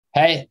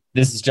Hey,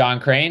 this is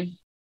John Crane.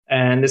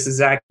 And this is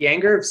Zach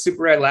Yanger of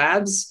Super Rare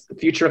Labs, the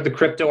future of the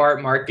crypto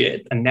art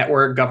market, a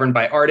network governed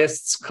by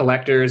artists,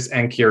 collectors,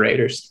 and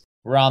curators.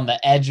 We're on the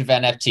edge of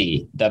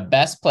NFT, the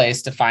best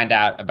place to find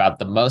out about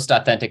the most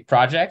authentic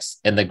projects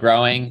in the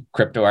growing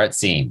crypto art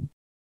scene.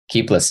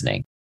 Keep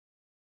listening.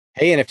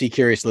 Hey, NFT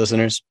curious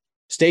listeners,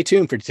 stay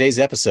tuned for today's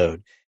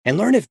episode and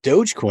learn if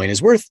Dogecoin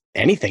is worth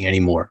anything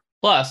anymore.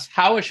 Plus,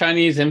 how a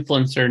Chinese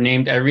influencer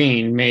named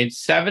Irene made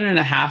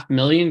 $7.5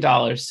 million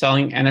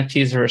selling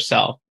NFTs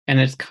herself, and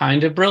it's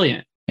kind of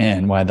brilliant.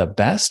 And why the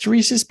best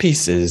Reese's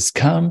Pieces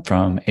come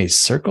from a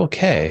Circle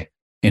K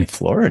in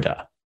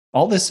Florida.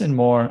 All this and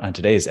more on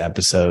today's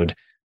episode.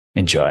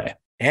 Enjoy.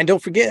 And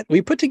don't forget,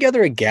 we put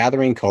together a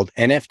gathering called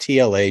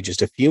NFTLA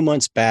just a few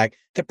months back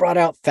that brought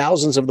out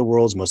thousands of the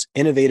world's most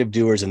innovative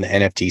doers in the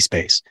NFT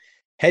space.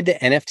 Head to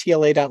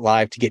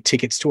NFTLA.live to get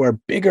tickets to our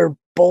bigger,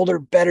 bolder,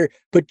 better,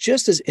 but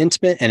just as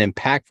intimate and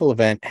impactful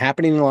event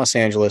happening in Los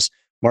Angeles,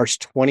 March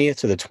 20th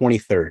to the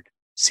 23rd.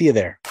 See you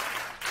there.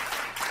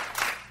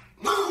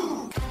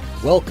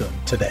 Welcome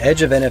to The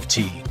Edge of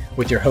NFT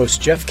with your hosts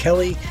Jeff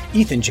Kelly,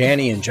 Ethan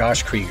Janney, and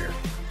Josh Krieger,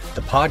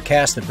 the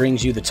podcast that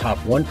brings you the top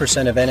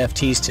 1% of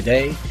NFTs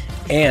today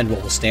and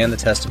what will stand the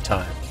test of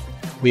time.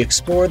 We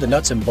explore the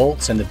nuts and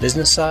bolts and the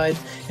business side,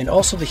 and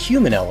also the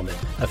human element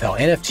of how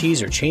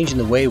NFTs are changing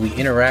the way we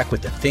interact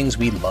with the things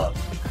we love.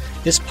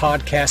 This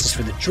podcast is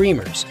for the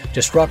dreamers,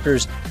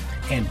 disruptors,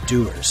 and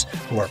doers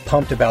who are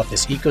pumped about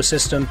this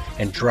ecosystem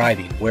and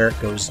driving where it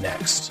goes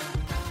next.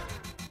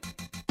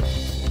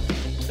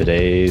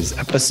 Today's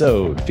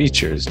episode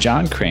features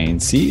John Crane,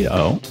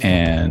 CEO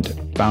and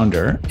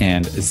founder,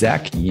 and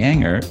Zach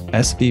Yanger,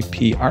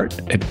 SVP Art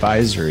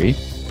Advisory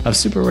of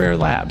Super Rare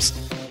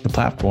Labs, the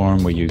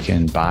platform where you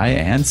can buy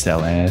and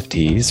sell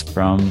NFTs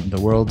from the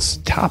world's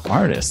top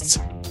artists.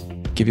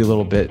 Give you a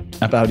little bit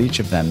about each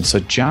of them. So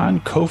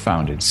John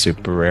co-founded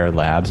Super Rare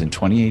Labs in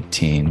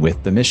 2018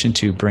 with the mission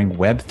to bring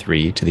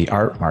Web3 to the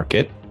art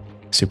market.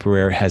 Super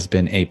Rare has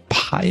been a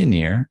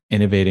pioneer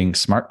innovating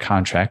smart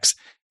contracts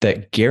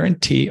that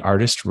guarantee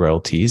artist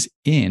royalties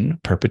in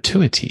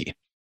perpetuity.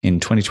 In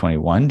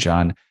 2021,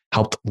 John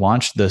helped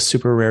launch the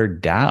Super Rare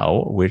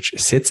DAO, which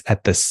sits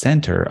at the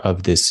center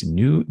of this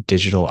new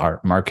digital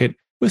art market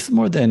with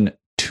more than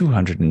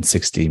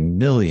 $260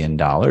 million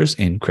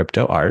in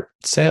crypto art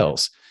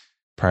sales.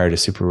 Prior to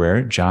Super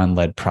Rare, John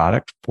led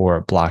product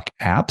for Block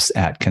Apps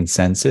at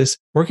Consensus,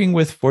 working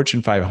with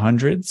Fortune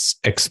 500s,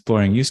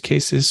 exploring use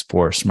cases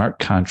for smart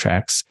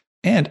contracts,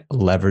 and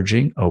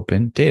leveraging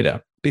open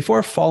data.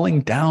 Before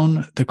falling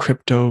down the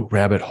crypto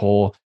rabbit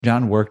hole,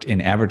 John worked in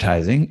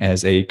advertising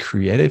as a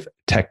creative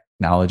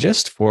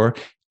technologist for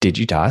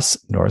Digitas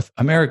North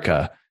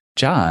America.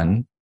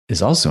 John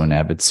is also an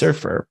avid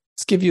surfer.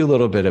 Let's give you a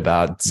little bit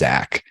about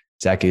Zach.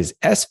 Zach is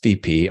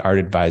SVP Art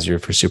Advisor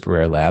for Super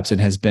Rare Labs and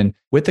has been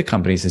with the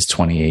company since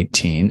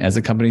 2018 as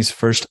the company's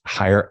first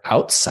hire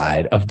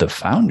outside of the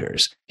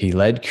founders. He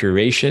led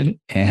curation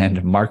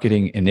and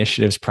marketing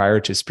initiatives prior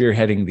to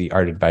spearheading the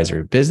Art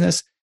Advisor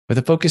business, with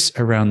a focus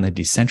around the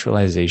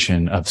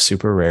decentralization of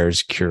Super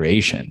Rare's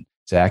curation.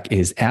 Zach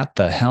is at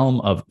the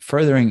helm of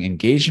furthering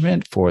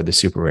engagement for the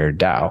Super Rare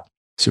DAO.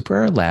 Super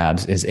Rare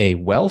Labs is a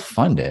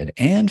well-funded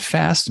and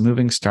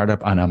fast-moving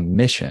startup on a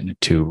mission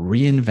to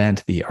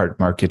reinvent the art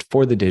market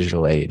for the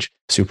digital age.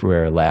 Super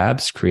Rare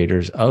Labs,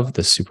 creators of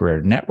the Super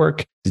Rare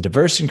Network, a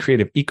diverse and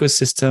creative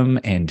ecosystem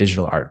and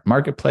digital art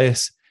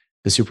marketplace.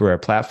 The Super Rare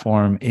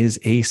platform is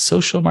a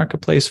social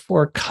marketplace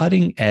for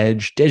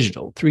cutting-edge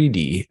digital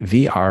 3D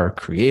VR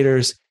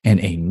creators and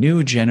a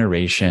new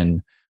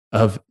generation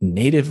of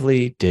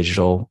natively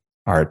digital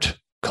art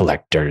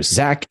collectors.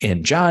 Zach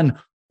and John,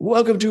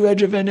 welcome to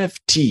Edge of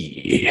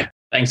NFT.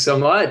 Thanks so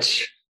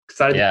much.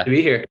 Excited to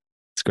be here.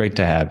 It's great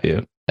to have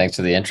you. Thanks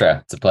for the intro.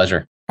 It's a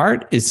pleasure.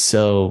 Art is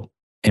so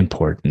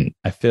important.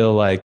 I feel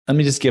like, let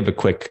me just give a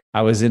quick,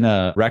 I was in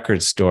a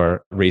record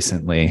store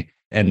recently,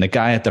 and the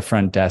guy at the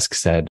front desk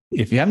said,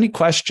 if you have any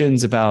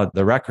questions about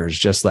the records,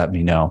 just let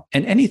me know.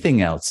 And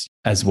anything else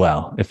as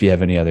well, if you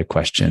have any other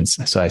questions.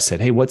 So I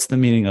said, hey, what's the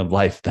meaning of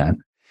life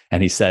then?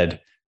 And he said,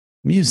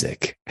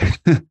 music,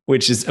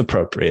 which is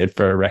appropriate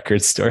for a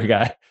record store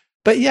guy.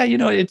 But yeah,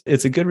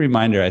 it's a good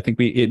reminder. I think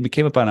it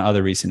came up on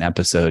another recent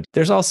episode.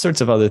 There's all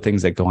sorts of other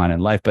things that go on in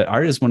life, but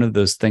art is one of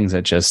those things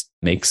that just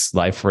makes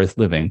life worth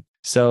living.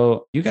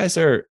 So you guys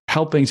are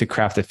helping to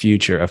craft the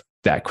future of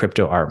that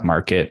crypto art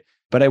market.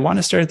 But I want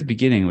to start at the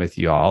beginning with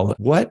you all.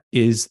 What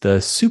is the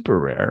Super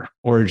Rare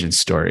origin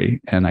story?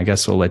 And I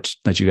guess we'll let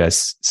you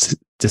guys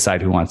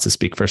decide who wants to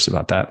speak first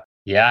about that.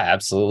 Yeah,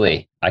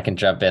 absolutely. I can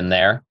jump in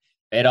there.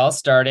 It all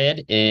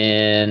started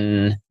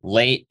in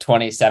late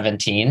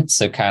 2017.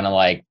 So kind of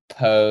like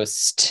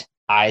post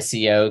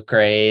ICO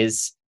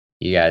craze.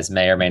 You guys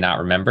may or may not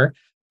remember.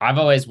 I've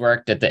always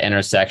worked at the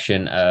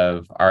intersection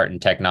of art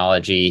and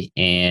technology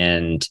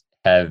and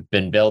have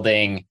been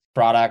building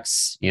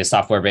products,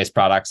 software-based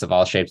products of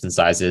all shapes and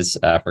sizes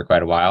for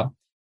quite a while.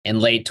 In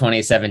late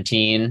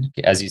 2017,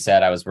 as you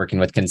said, I was working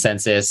with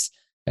Consensus.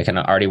 I kind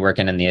of already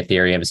working in the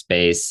Ethereum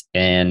space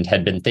and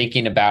had been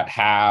thinking about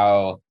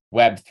how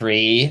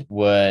Web3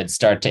 would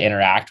start to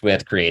interact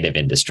with creative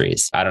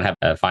industries. I don't have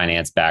a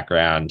finance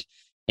background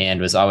and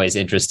was always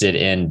interested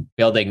in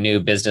building new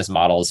business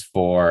models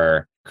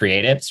for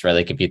creatives, right?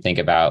 Like if you think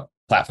about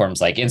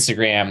platforms like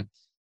Instagram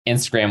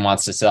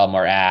wants to sell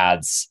more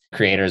ads,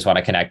 creators want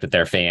to connect with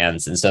their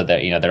fans. And so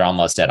that, they're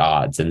almost at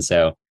odds. And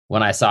so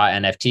when I saw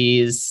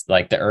NFTs,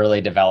 like the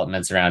early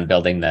developments around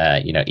building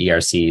the,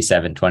 ERC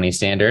 720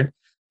 standard,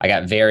 I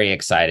got very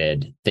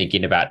excited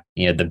thinking about,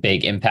 the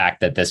big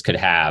impact that this could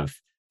have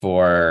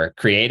for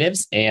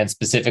creatives and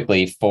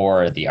specifically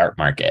for the art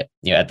market.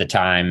 At the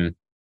time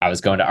I was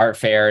going to art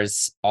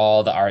fairs,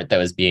 all the art that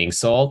was being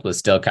sold was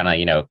still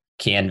kind of,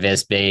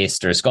 canvas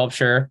based or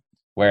sculpture.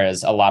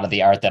 Whereas a lot of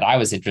the art that I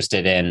was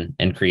interested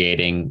in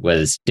creating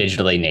was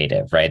digitally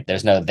native, right?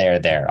 There's no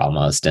there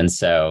almost. And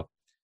so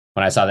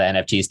when I saw the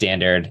NFT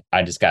standard,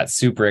 I just got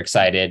super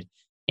excited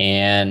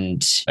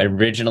and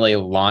originally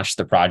launched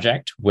the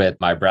project with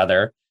my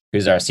brother,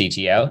 who's our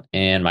CTO,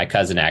 and my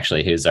cousin,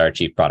 actually, who's our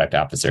chief product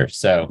officer.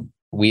 So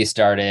we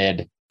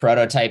started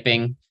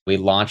prototyping. We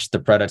launched the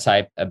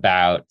prototype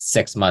about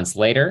 6 months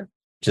later,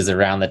 which is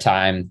around the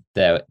time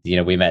that,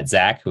 we met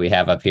Zach, who we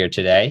have up here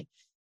today.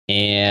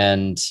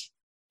 And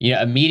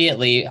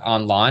immediately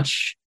on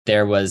launch,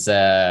 there was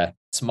a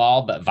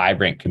small but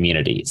vibrant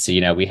community.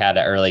 So, we had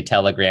an early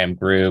Telegram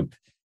group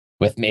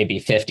with maybe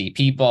 50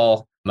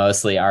 people,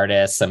 mostly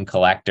artists, some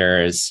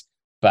collectors,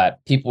 but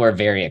people were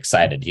very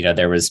excited.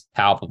 There was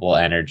palpable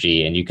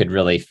energy and you could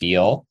really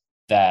feel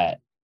that,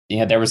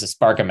 there was a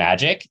spark of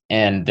magic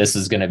and this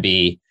was going to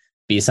be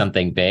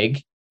something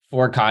big.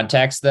 For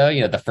context,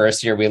 though, the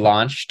first year we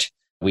launched,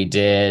 we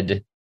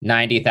did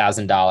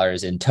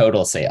 $90,000 in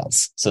total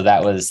sales. So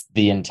that was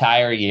the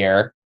entire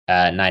year,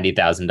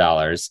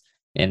 $90,000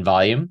 in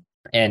volume.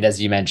 And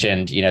as you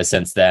mentioned,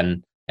 since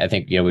then, I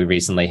think, we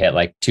recently hit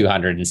like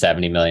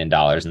 $270 million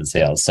in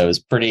sales. So it was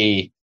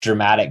pretty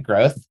dramatic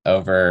growth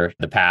over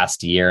the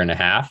past year and a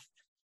half,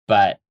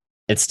 but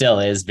it still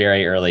is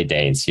very early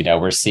days.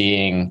 We're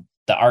seeing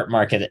the art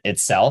market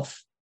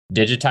itself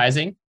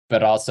digitizing,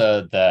 but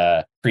also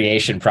the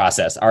creation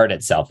process, art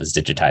itself is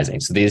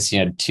digitizing. So these,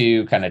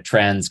 two kind of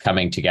trends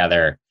coming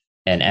together,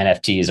 and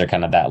NFTs are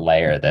kind of that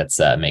layer that's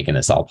making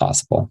this all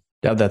possible.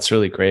 Yeah, that's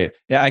really great.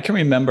 Yeah, I can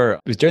remember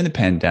it was during the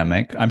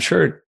pandemic. I'm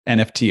sure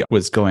NFT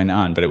was going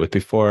on, but it was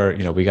before,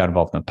 we got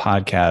involved in the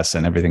podcast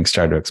and everything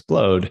started to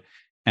explode.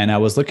 And I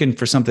was looking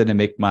for something to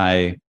make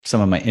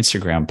some of my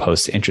Instagram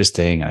posts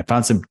interesting. I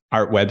found some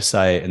art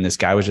website and this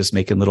guy was just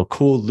making little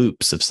cool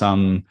loops of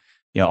some,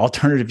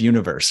 alternative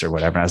universe or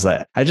whatever. And I was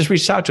like, I just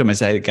reached out to him and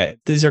said, hey,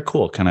 these are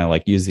cool. Can I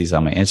like use these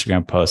on my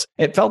Instagram posts?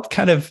 It felt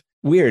kind of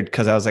weird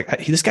because I was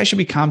like, this guy should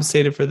be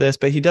compensated for this,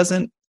 but he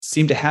doesn't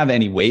seem to have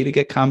any way to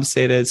get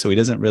compensated. So he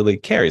doesn't really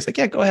care. He's like,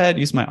 yeah, go ahead,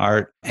 use my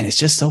art. And it's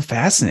just so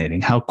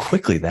fascinating how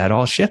quickly that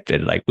all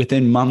shifted. Like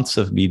within months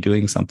of me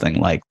doing something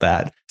like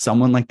that,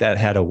 someone like that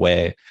had a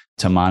way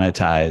to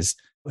monetize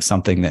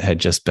something that had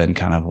just been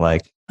kind of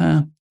like,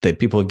 that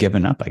people had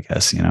given up, I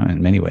guess,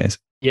 in many ways.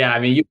 Yeah. I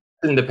mean, you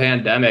in the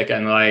pandemic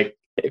and like,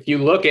 if you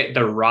look at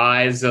the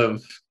rise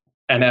of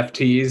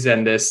NFTs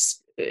and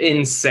this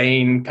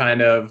insane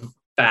kind of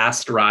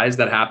fast rise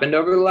that happened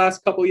over the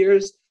last couple of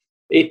years,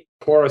 it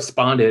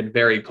corresponded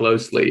very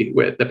closely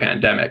with the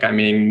pandemic. I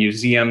mean,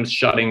 museums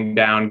shutting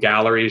down,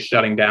 galleries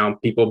shutting down,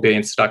 people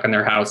being stuck in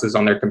their houses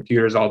on their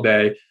computers all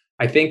day.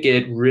 I think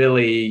it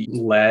really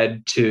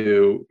led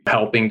to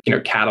helping,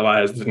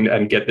 catalyze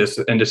and get this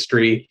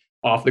industry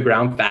off the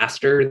ground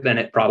faster than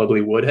it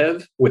probably would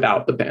have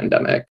without the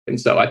pandemic.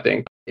 And so I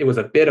think it was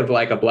a bit of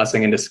like a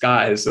blessing in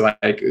disguise.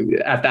 Like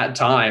at that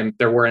time,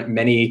 there weren't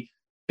many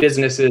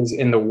businesses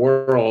in the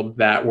world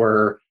that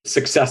were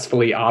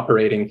successfully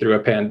operating through a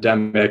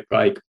pandemic.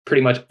 Like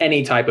pretty much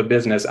any type of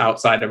business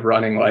outside of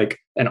running like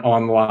an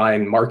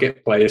online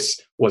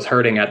marketplace was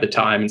hurting at the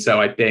time. And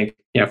so I think,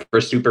 for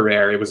Super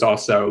Rare, it was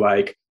also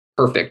like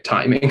perfect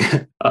timing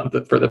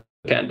for the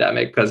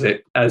pandemic, because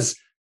it, as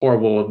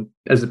horrible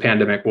as the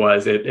pandemic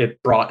was,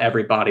 it brought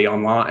everybody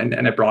online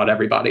and it brought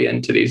everybody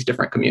into these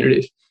different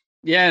communities.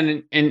 Yeah.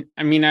 And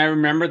I mean, I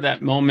remember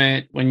that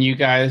moment when you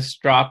guys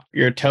dropped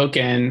your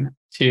token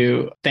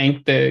to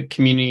thank the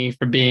community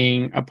for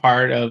being a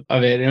part of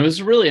it. And it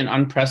was really an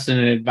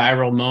unprecedented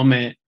viral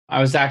moment. I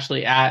was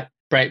actually at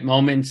Bright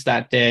Moments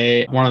that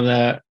day, one of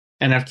the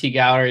NFT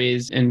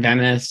galleries in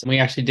Venice. We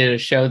actually did a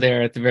show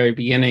there at the very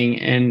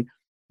beginning. And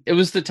it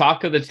was the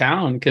talk of the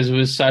town because it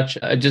was such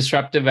a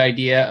disruptive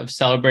idea of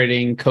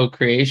celebrating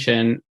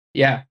co-creation.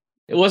 Yeah,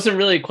 it wasn't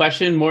really a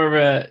question, more of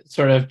a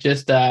sort of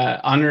just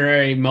a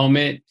honorary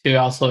moment to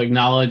also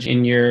acknowledge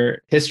in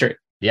your history.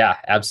 Yeah,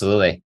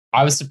 absolutely.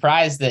 I was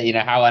surprised that,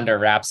 how under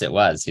wraps it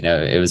was.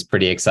 It was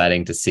pretty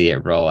exciting to see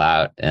it roll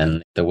out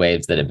and the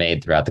waves that it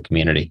made throughout the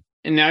community.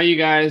 And now you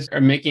guys are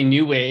making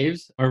new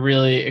waves. We're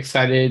really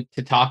excited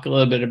to talk a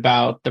little bit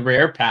about the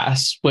Rare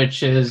Pass,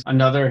 which is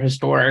another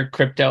historic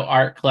crypto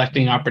art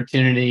collecting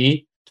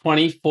opportunity.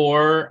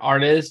 24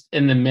 artists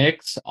in the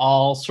mix,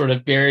 all sort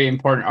of very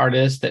important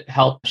artists that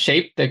help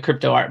shape the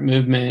crypto art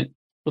movement.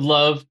 Would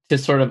love to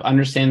sort of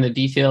understand the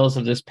details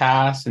of this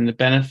pass and the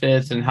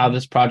benefits and how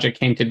this project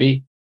came to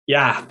be.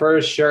 Yeah,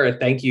 for sure.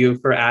 Thank you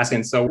for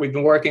asking. So we've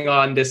been working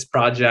on this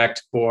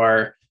project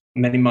for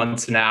many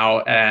months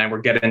now, and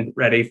we're getting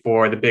ready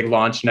for the big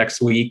launch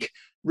next week.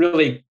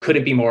 Really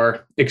couldn't be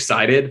more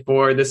excited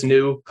for this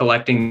new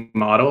collecting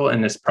model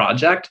and this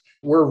project.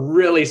 We're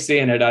really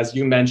seeing it, as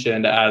you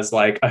mentioned, as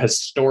like a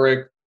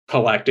historic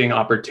collecting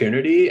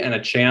opportunity and a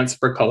chance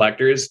for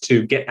collectors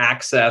to get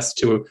access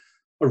to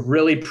a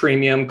really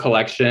premium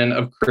collection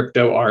of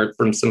crypto art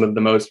from some of the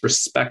most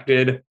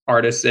respected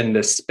artists in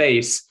this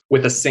space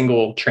with a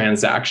single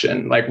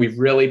transaction. Like, we've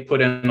really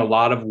put in a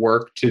lot of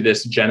work to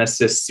this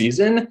Genesis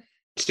season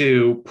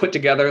to put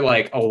together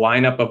like a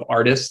lineup of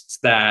artists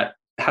that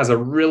has a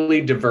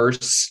really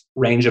diverse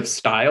range of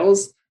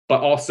styles,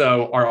 but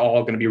also are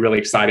all going to be really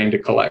exciting to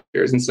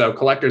collectors. And so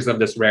collectors of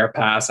this rare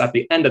pass at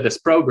the end of this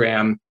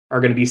program are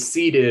going to be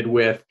seated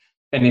with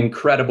an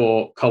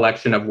incredible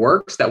collection of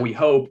works that we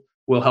hope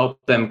will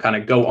help them kind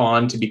of go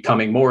on to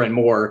becoming more and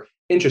more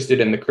interested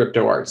in the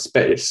crypto art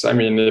space. I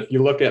mean, if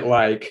you look at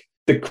like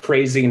the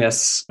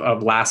craziness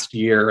of last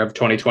year of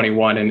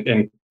 2021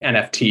 in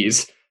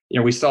NFTs,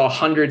 we saw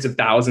hundreds of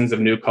thousands of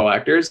new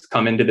collectors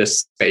come into this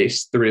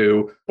space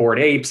through Bored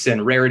Apes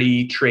and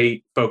rarity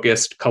trait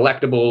focused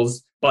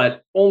collectibles,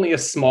 but only a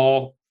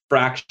small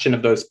fraction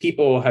of those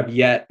people have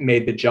yet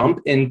made the jump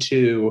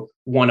into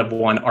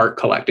one-of-one art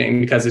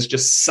collecting because it's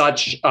just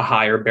such a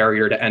higher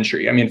barrier to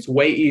entry. I mean, it's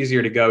way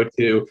easier to go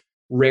to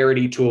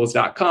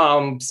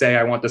raritytools.com, say,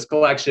 I want this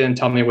collection,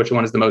 tell me which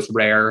one is the most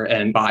rare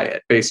and buy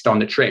it based on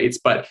the traits.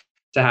 But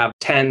to have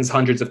tens,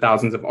 hundreds of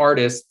thousands of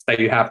artists that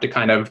you have to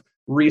kind of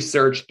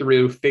research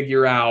through,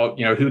 figure out,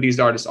 who these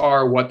artists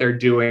are, what they're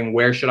doing,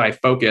 where should I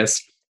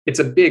focus? It's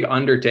a big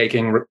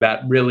undertaking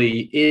that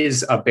really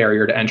is a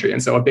barrier to entry.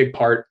 And so a big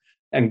part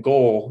and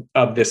goal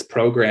of this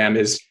program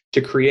is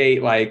to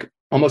create like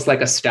almost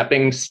like a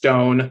stepping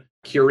stone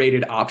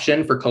curated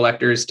option for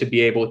collectors to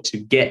be able to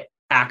get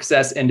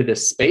access into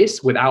this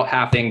space without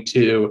having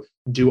to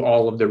do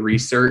all of the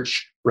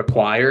research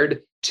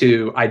required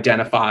to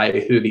identify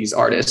who these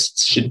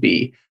artists should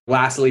be.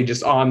 Lastly,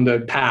 just on the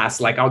pass,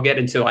 like I'll get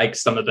into like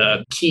some of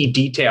the key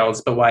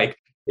details, but like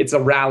it's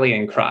a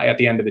rallying cry at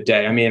the end of the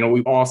day. I mean,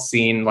 we've all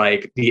seen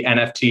like the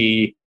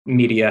NFT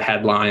media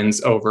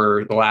headlines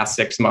over the last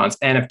 6 months.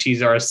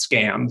 NFTs are a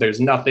scam. There's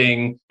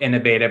nothing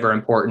innovative or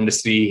important to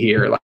see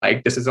here.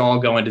 Like this is all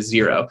going to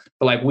zero.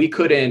 But like we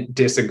couldn't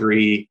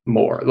disagree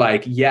more.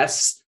 Like,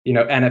 yes,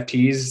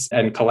 NFTs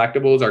and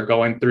collectibles are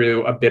going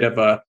through a bit of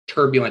a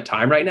turbulent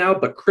time right now,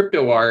 but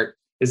crypto art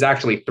is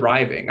actually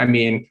thriving. I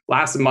mean,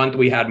 last month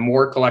we had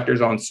more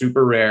collectors on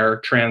Super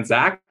Rare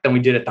transact than we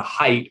did at the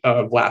height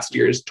of last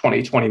year's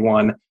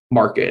 2021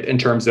 market in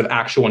terms of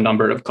actual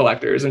number of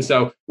collectors. And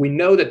so we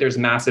know that there's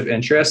massive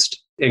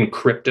interest in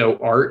crypto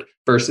art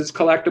versus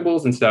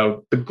collectibles. And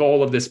so the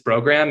goal of this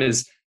program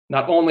is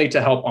not only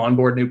to help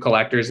onboard new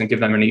collectors and give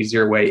them an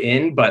easier way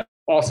in, but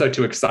also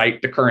to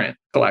excite the current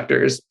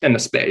collectors in the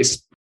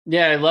space.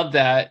 Yeah, I love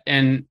that.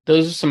 And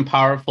those are some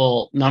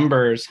powerful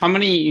numbers. How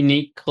many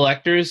unique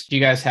collectors do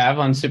you guys have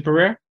on Super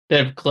Rare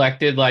that have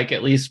collected like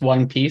at least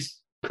one piece?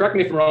 Correct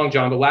me if I'm wrong,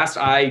 John, but last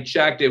I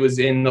checked, it was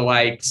in the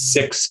like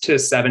 6,000 to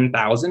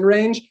 7,000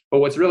 range. But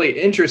what's really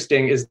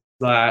interesting is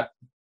that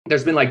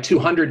there's been like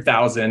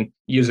 200,000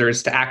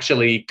 users to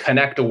actually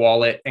connect a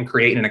wallet and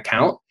create an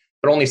account,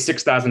 but only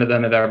 6,000 of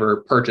them have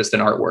ever purchased an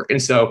artwork.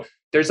 And so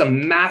there's a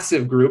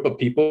massive group of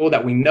people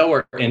that we know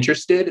are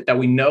interested, that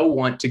we know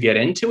want to get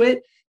into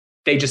it.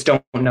 They just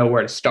don't know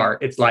where to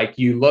start. It's like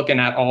you looking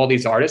at all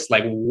these artists,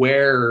 like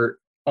where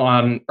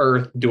on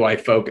earth do I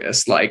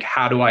focus? Like,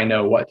 how do I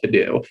know what to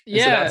do?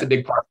 Yeah. So that's a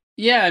big part.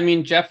 Yeah, I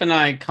mean, Jeff and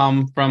I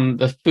come from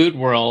the food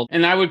world,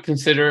 and I would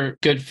consider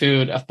good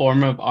food a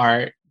form of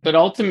art, but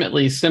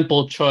ultimately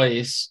simple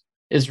choice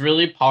is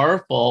really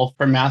powerful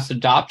for mass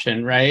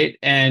adoption, right?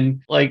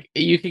 And like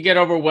you could get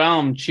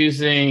overwhelmed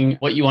choosing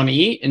what you want to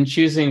eat and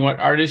choosing what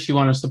artists you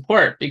want to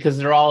support because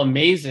they're all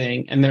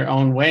amazing in their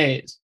own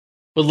ways.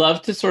 Would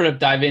love to sort of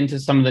dive into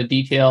some of the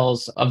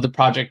details of the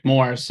project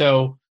more.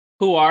 So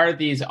who are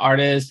these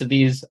artists?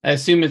 I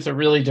assume it's a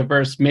really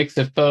diverse mix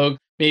of folk,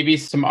 maybe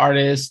some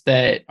artists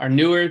that are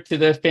newer to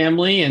the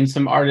family and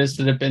some artists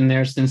that have been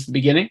there since the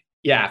beginning.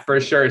 Yeah,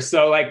 for sure.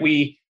 So like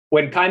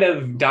when kind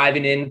of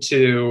diving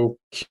into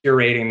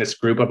curating this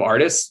group of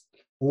artists,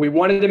 we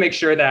wanted to make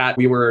sure that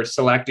we were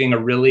selecting a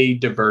really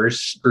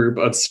diverse group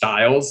of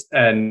styles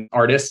and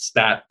artists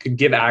that could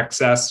give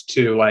access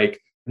to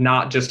like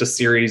not just a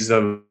series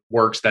of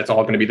works that's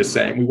all going to be the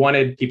same. We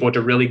wanted people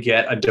to really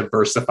get a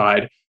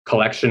diversified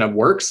collection of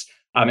works.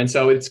 And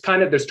so it's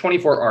kind of, there's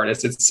 24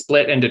 artists. It's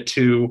split into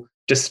two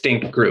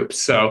distinct groups.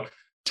 So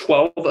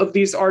 12 of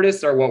these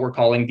artists are what we're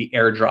calling the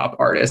airdrop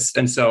artists.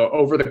 And so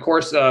over the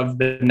course of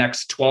the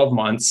next 12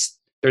 months,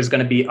 there's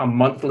going to be a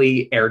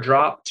monthly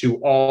airdrop to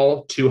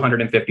all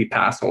 250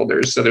 pass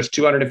holders. So there's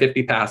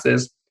 250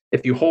 passes.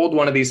 If you hold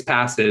one of these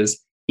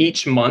passes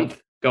each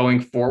month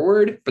going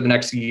forward for the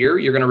next year,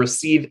 you're going to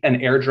receive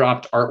an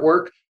airdropped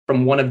artwork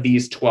from one of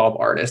these 12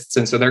 artists.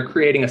 And so they're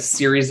creating a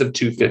series of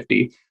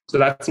 250. So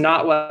that's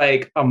not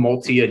like a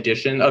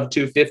multi-edition of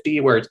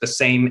 250 where it's the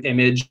same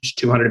image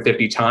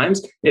 250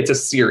 times. It's a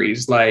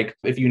series. Like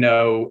if you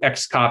know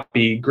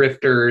XCOPY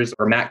Grifters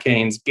or Matt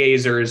Cain's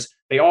Gazers,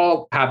 they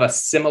all have a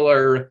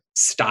similar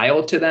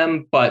style to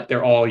them, but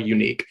they're all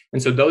unique.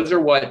 And so those are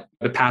what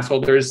the pass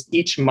holders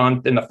each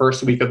month in the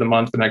first week of the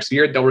month the next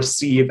year, they'll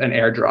receive an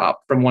airdrop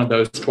from one of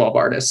those 12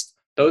 artists.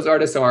 Those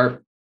artists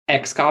are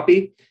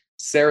XCOPY,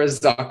 Sarah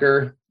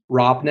Zucker,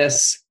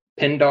 Robness,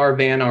 Pindar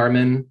Van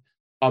Arman,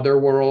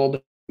 Otherworld,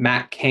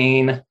 Matt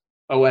Cain,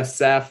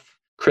 OSF,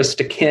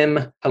 Krista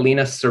Kim,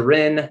 Helena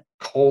Serin,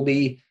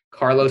 Coldy,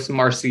 Carlos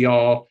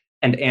Marcial,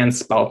 and Ann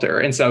Spelter.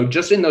 And so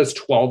just in those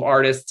 12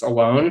 artists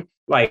alone,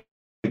 like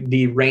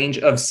the range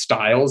of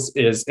styles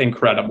is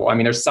incredible. I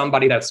mean, there's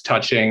somebody that's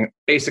touching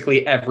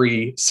basically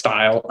every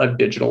style of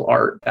digital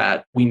art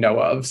that we know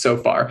of so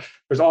far.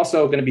 There's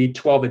also going to be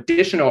 12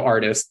 additional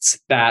artists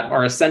that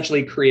are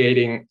essentially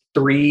creating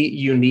 3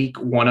 unique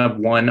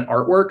one-of-one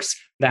artworks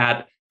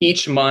that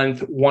each month,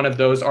 one of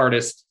those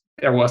artists,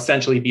 there will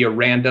essentially be a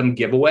random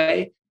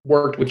giveaway,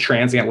 worked with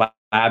Transient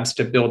Labs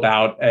to build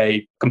out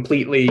a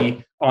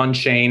completely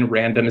on-chain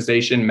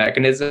randomization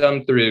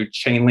mechanism through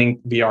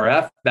Chainlink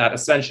VRF that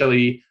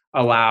essentially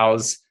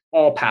allows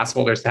all pass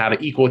holders to have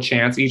an equal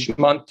chance each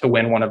month to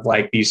win one of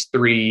like these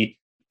 3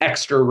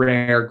 extra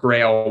rare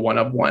Grail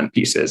one-of-one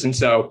pieces. And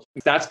so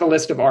that's the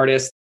list of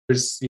artists.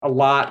 There's a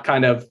lot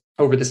kind of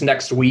over this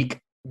next week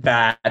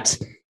that,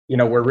 you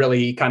know, we're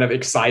really kind of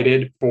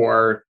excited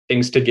for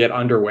things to get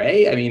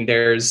underway. I mean,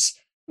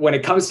 when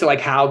it comes to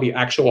like how the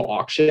actual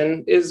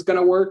auction is going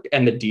to work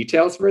and the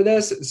details for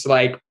this, it's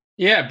like,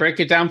 yeah, break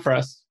it down for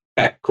us.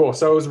 Okay, cool.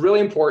 So it was really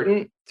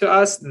important to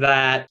us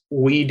that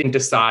we didn't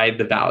decide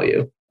the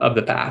value of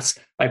the pass.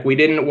 Like we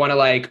didn't want to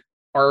like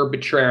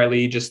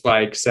arbitrarily just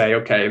like say,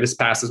 okay, this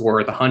pass is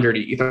worth 100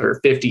 ETH or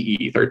 50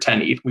 ETH or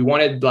 10 ETH. We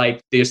wanted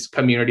like this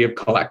community of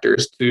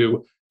collectors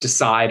to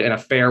decide in a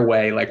fair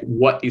way, like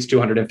what these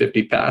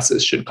 250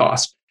 passes should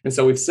cost. And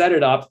so we've set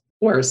it up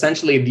where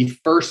essentially the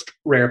first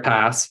rare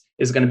pass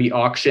is going to be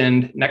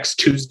auctioned next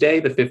Tuesday,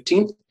 the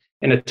 15th,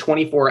 in a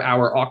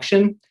 24-hour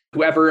auction.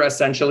 Whoever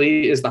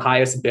essentially is the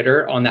highest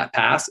bidder on that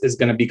pass is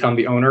going to become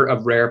the owner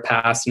of rare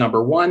pass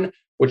number 1,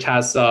 which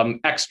has some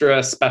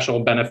extra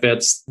special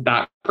benefits.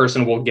 That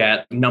person will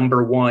get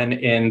number 1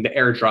 in the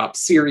airdrop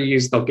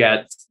series. They'll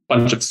get a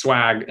bunch of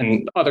swag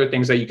and other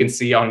things that you can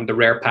see on the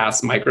Rare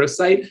Pass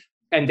microsite.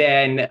 And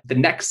then the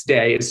next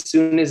day, as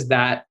soon as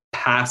that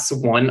Pass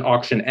 1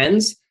 auction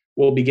ends,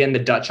 we'll begin the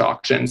Dutch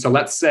auction. So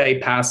let's say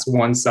Pass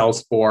 1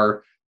 sells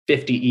for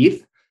 50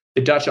 ETH.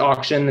 The Dutch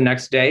auction the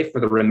next day for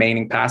the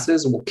remaining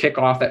passes will kick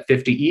off at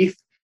 50 ETH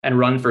and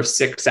run for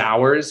 6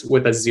 hours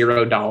with a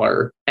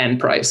 $0 end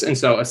price. And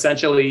so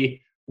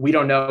essentially, we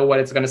don't know what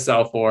it's going to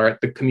sell for.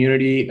 The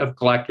community of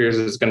collectors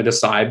is going to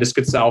decide. This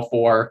could sell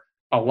for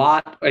a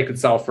lot. It could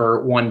sell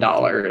for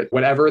 $1.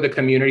 Whatever the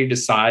community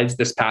decides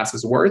this pass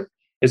is worth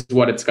is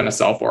what it's going to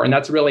sell for. And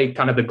that's really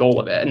kind of the goal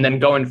of it. And then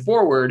going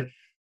forward,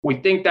 we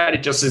think that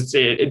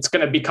it's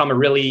going to become a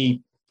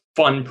really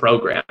fun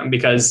program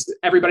because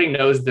everybody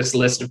knows this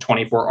list of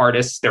 24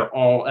 artists. They're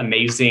all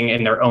amazing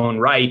in their own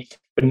right,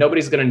 but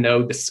nobody's going to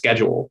know the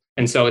schedule.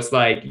 And so it's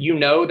like, you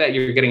know that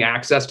you're getting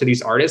access to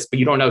these artists, but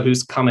you don't know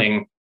who's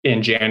coming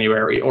in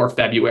January or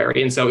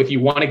February. And so if you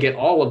want to get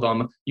all of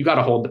them, you got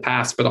to hold the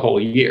pass for the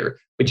whole year.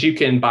 But you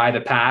can buy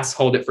the pass,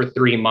 hold it for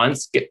 3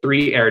 months, get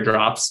 3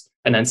 airdrops,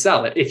 and then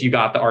sell it if you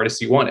got the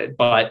artist you wanted.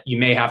 But you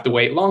may have to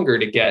wait longer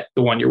to get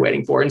the one you're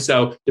waiting for. And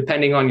so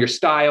depending on your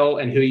style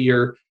and who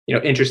you're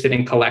interested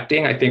in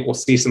collecting, I think we'll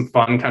see some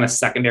fun kind of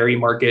secondary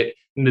market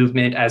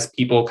movement as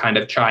people kind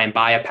of try and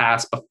buy a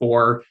pass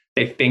before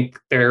they think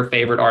their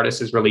favorite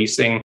artist is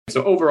releasing.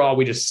 So overall,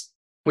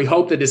 we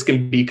hope that this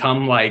can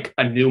become like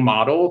a new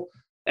model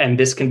and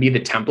this can be the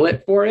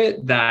template for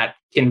it that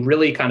can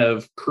really kind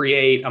of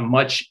create a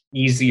much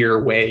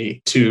easier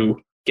way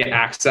to get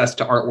access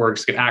to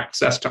artworks, get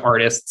access to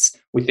artists.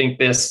 We think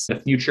this in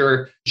the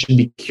future should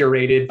be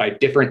curated by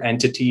different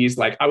entities.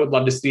 Like I would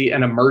love to see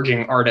an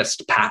emerging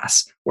artist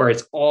pass where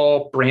it's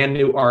all brand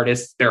new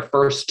artists, their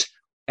first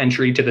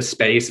entry to the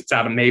space. It's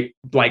at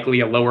likely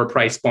a lower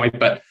price point,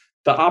 but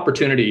the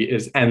opportunity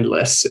is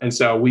endless. And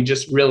so we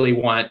just really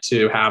want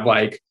to have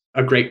like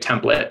a great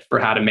template for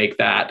how to make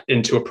that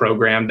into a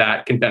program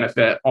that can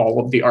benefit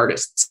all of the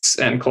artists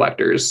and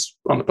collectors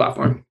on the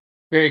platform.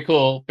 Very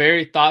cool.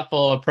 Very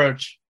thoughtful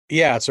approach.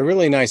 Yeah, it's a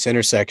really nice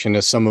intersection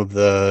of some of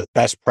the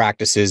best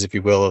practices, if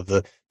you will, of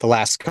the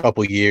last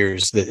couple of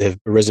years that have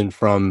arisen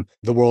from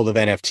the world of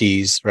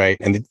NFTs, right?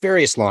 And the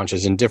various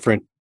launches and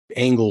different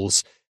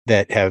angles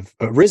that have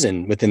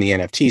arisen within the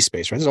NFT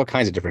space, right? There's all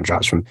kinds of different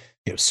drops from,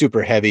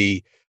 super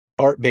heavy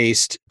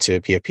art-based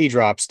to PFP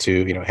drops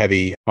to,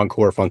 heavy on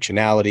core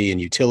functionality and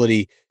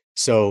utility.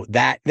 So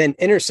that then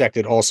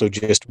intersected also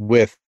just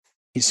with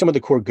some of the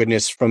core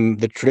goodness from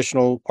the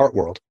traditional art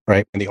world,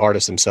 right? And the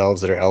artists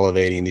themselves that are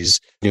elevating these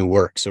new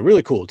works. So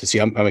really cool to see.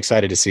 I'm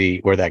excited to see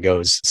where that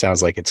goes.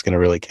 Sounds like it's going to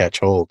really catch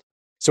hold.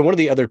 So one of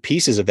the other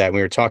pieces of that, we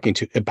were talking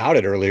about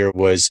it earlier,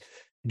 was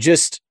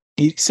just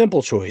a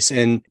simple choice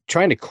and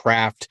trying to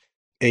craft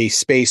a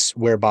space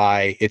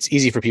whereby it's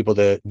easy for people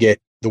to get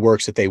the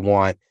works that they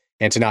want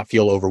and to not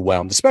feel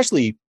overwhelmed,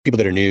 especially people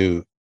that are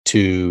new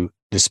to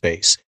the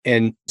space.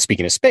 And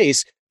speaking of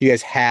space, you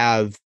guys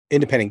have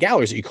independent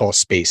galleries that you call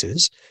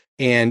spaces.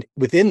 And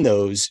within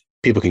those,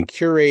 people can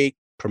curate,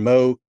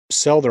 promote,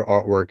 sell their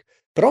artwork,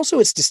 but also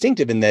it's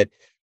distinctive in that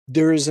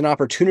there is an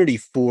opportunity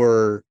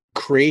for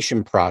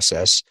creation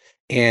process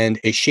and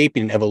a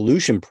shaping and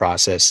evolution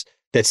process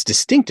that's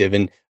distinctive.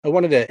 And I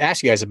wanted to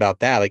ask you guys about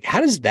that. Like,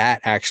 how does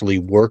that actually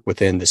work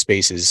within the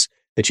spaces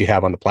that you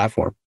have on the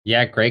platform?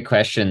 Yeah, great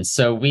question.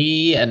 So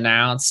we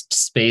announced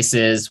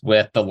Spaces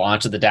with the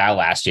launch of the DAO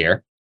last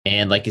year.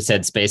 And like you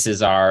said,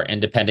 Spaces are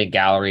independent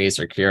galleries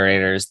or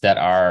curators that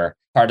are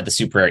part of the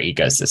Super Rare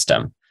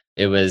ecosystem.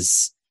 It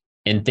was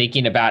in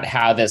thinking about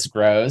how this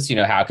grows,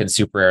 how can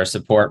Super Rare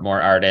support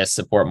more artists,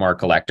 support more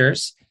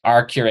collectors?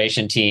 Our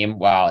curation team,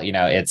 while,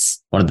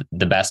 it's one of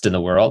the best in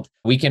the world,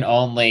 we can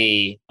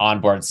only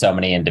onboard so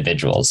many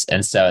individuals.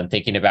 And so in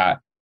thinking about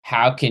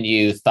how can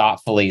you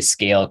thoughtfully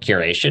scale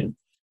curation,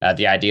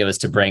 the idea was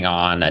to bring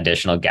on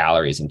additional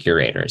galleries and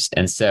curators.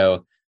 And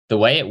so the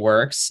way it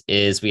works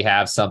is we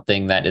have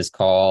something that is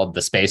called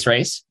the Space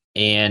Race,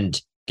 and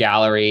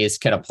galleries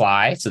can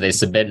apply. So they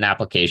submit an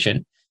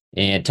application,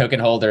 and token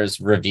holders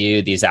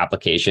review these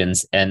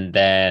applications and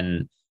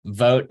then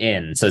vote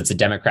in. So it's a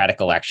democratic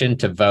election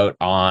to vote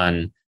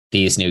on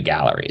these new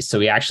galleries. So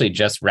we actually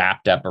just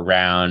wrapped up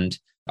around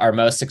our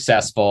most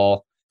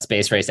successful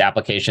Space Race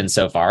application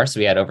so far. So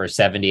we had over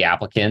 70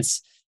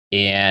 applicants,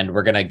 and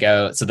we're going to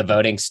go. So the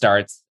voting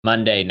starts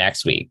Monday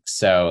next week.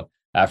 So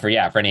for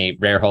any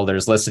rare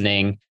holders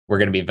listening, we're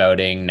going to be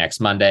voting next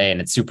Monday, and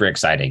it's super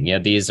exciting.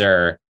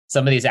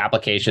 Some of these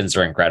applications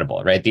are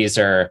incredible, right? These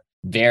are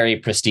very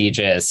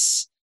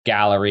prestigious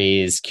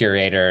galleries,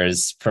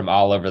 curators from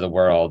all over the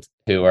world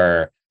who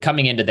are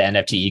coming into the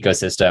NFT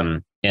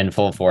ecosystem in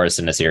full force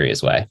in a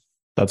serious way.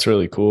 That's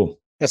really cool.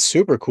 That's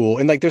super cool.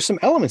 And there's some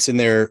elements in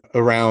there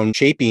around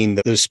shaping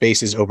those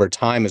spaces over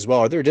time as well.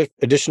 Are there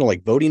additional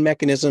voting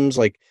mechanisms?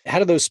 How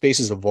do those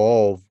spaces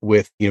evolve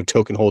with,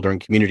 token holder and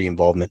community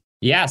involvement?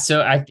 Yeah.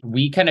 So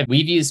we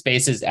view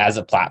spaces as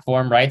a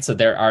platform, right? So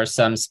there are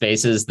some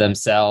spaces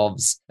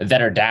themselves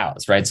that are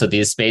DAOs, right? So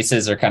these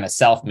spaces are kind of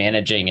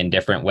self-managing in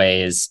different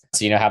ways.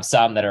 So, have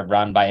some that are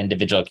run by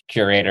individual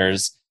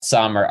curators,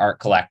 some are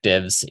art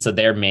collectives. So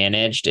they're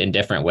managed in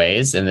different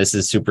ways. And this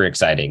is super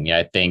exciting.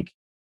 I think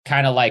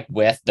kind of like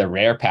with the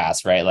Rare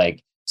Pass,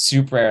 right?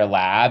 Super Rare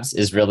Labs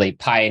is really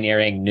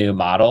pioneering new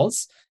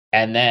models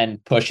and then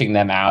pushing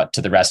them out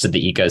to the rest of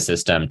the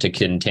ecosystem to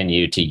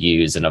continue to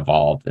use and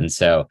evolve. And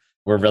so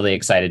we're really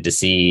excited to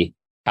see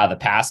how the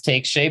pass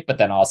takes shape, but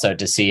then also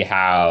to see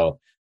how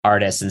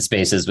artists and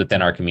spaces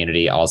within our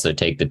community also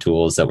take the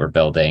tools that we're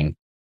building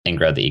and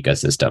grow the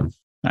ecosystem.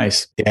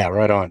 Nice. Yeah,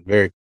 right on.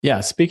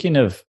 Speaking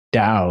of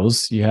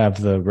DAOs, you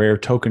have the rare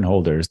token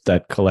holders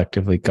that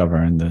collectively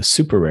govern the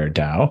Super Rare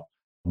DAO,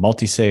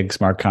 multi-sig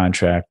smart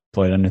contract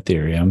deployed on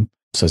Ethereum.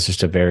 So it's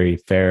just a very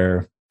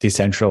fair,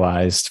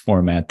 decentralized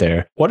format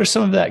there. What are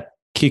some of the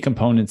key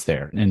components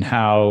there, and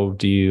how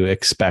do you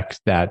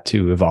expect that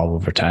to evolve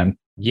over time?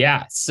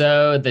 Yeah,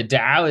 so the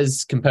DAO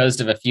is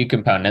composed of a few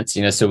components.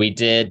 So we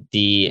did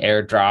the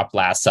airdrop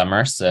last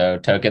summer. So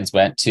tokens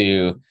went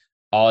to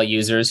all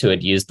users who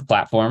had used the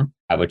platform,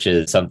 which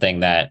is something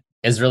that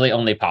is really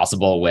only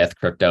possible with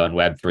crypto and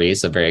Web3.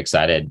 So very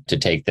excited to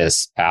take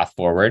this path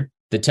forward.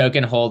 The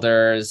token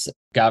holders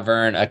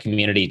govern a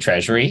community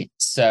treasury.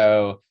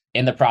 So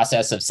in the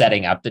process of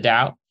setting up the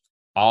DAO,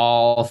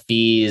 all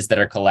fees that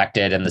are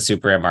collected in the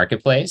Super Rare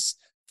marketplace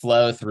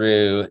flow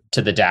through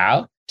to the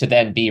DAO to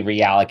then be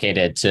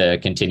reallocated to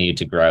continue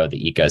to grow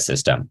the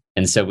ecosystem.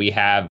 And so we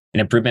have an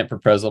improvement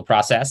proposal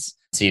process.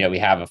 So, we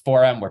have a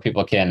forum where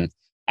people can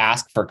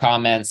ask for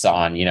comments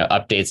on,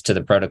 updates to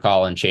the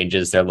protocol and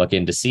changes they're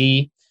looking to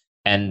see.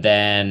 And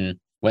then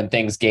when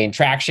things gain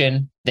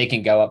traction, they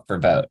can go up for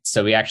vote.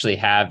 So we actually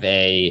have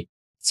a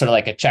sort of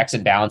like a checks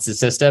and balances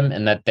system,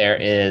 in that there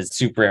is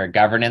Super Rare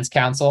Governance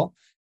Council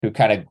who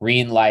kind of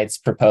green lights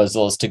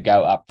proposals to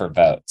go up for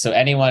vote. So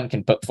anyone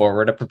can put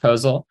forward a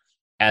proposal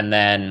and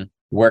then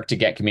work to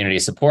get community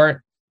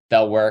support.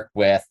 They'll work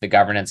with the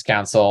Governance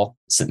Council.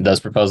 So those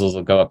proposals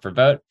will go up for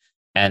vote.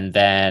 And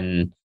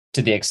then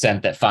to the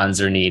extent that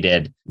funds are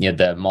needed,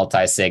 the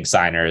multi-sig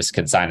signers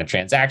can sign a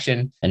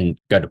transaction and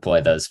go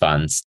deploy those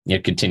funds,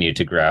 continue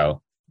to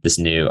grow this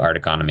new art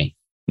economy.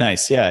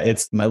 Nice. Yeah.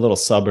 It's my little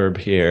suburb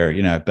here.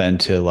 I've been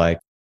to a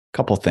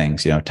couple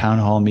things, town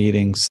hall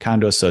meetings,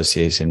 condo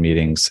association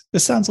meetings.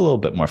 This sounds a little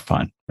bit more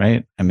fun,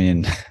 right? I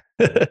mean,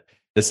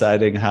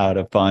 deciding how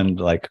to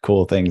fund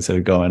cool things that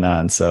are going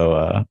on.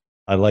 So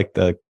I like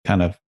the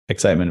kind of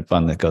excitement and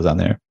fun that goes on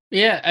there.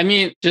 Yeah. I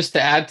mean, just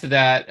to add to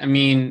that,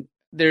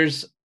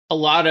 there's a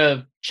lot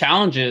of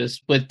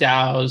challenges with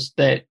DAOs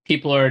that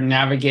people are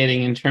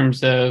navigating in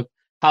terms of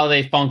how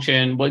they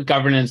function, what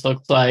governance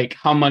looks like,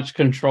 how much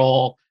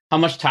control how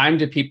much time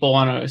do people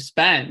want to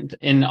spend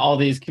in all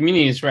these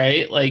communities,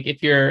 right? Like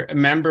if you're a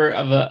member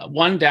of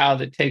one DAO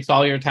that takes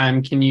all your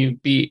time, can you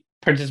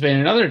participate in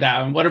another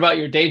DAO? And what about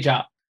your day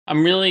job?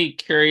 I'm really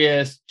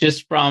curious,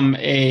 just from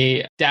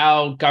a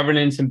DAO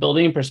governance and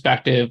building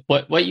perspective,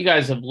 what you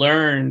guys have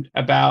learned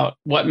about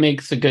what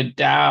makes a good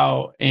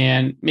DAO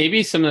and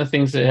maybe some of the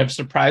things that have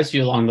surprised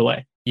you along the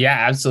way. Yeah,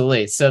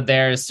 absolutely. So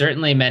there's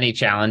certainly many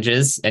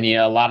challenges. And,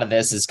 a lot of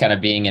this is kind of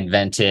being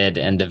invented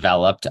and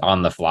developed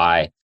on the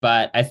fly.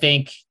 But I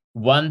think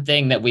one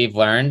thing that we've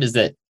learned is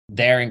that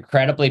they're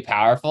incredibly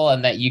powerful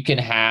and that you can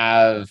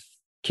have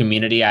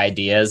community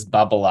ideas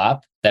bubble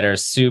up that are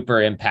super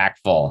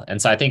impactful. And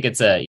so I think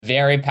it's a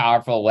very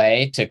powerful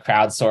way to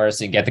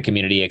crowdsource and get the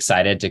community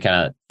excited to kind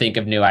of think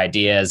of new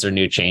ideas or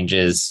new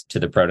changes to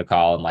the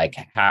protocol and like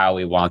how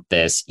we want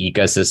this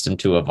ecosystem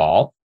to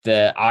evolve.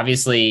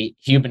 Obviously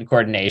human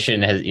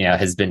coordination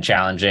has been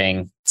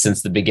challenging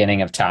since the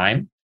beginning of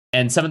time.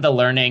 And some of the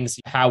learnings,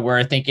 how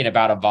we're thinking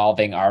about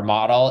evolving our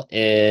model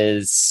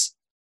is,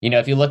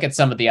 if you look at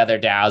some of the other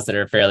DAOs that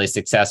are fairly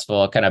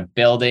successful, kind of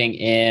building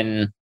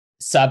in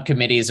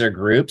subcommittees or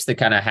groups that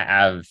kind of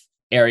have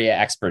area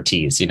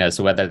expertise,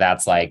 so whether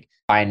that's like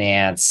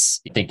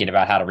finance, thinking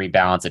about how to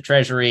rebalance a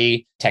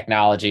treasury,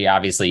 technology,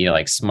 obviously,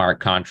 like smart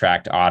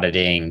contract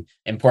auditing,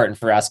 important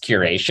for us,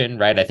 curation,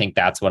 right? I think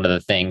that's one of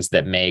the things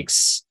that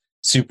makes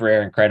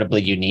SuperRare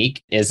incredibly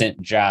unique,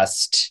 isn't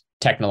just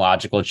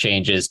technological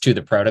changes to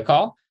the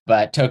protocol,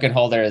 but token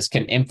holders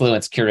can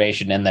influence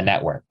curation in the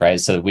network, right?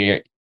 So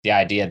the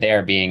idea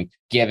there being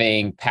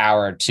giving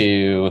power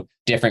to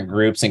different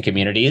groups and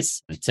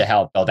communities to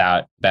help build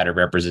out better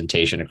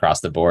representation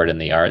across the board in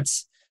the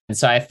arts. And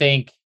so I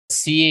think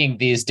seeing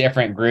these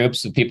different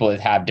groups of people that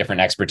have different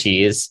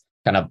expertise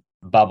kind of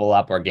bubble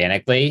up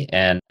organically.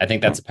 And I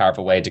think that's a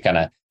powerful way to kind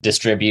of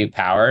distribute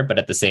power, but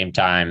at the same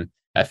time,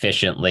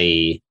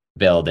 efficiently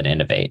build and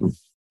innovate.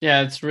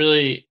 Yeah, it's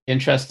really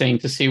interesting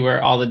to see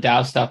where all the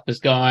DAO stuff is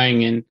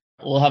going. And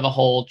we'll have a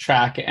whole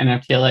track at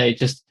NFTLA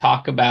just to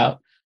talk about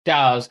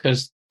DAOs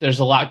because there's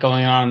a lot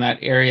going on in that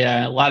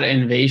area, a lot of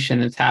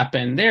innovation that's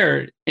happened.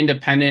 They're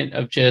independent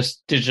of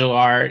just digital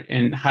art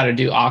and how to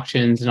do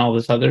auctions and all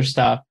this other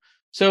stuff.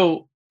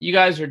 So you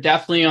guys are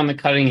definitely on the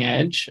cutting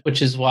edge,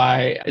 which is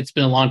why it's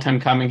been a long time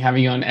coming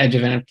having you on Edge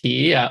of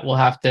NFT. We'll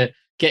have to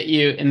get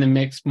you in the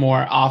mix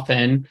more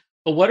often.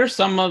 But what are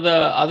some of the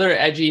other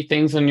edgy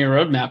things on your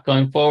roadmap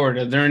going forward?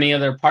 Are there any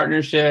other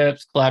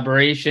partnerships,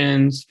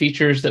 collaborations,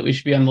 features that we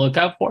should be on the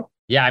lookout for?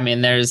 Yeah,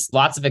 there's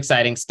lots of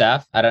exciting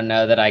stuff. I don't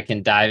know that I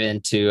can dive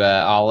into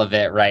all of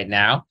it right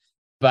now,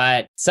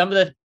 but some of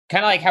the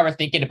kind of like how we're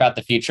thinking about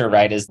the future,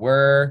 right, is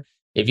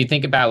if you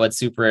think about what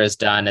SuperRare has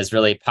done is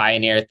really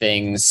pioneer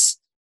things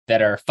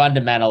that are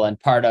fundamental and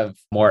part of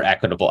more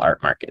equitable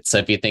art markets. So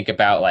if you think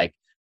about like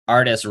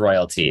artist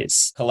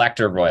royalties,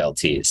 collector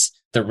royalties,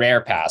 the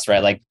Rare Pass,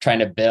 right, like trying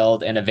to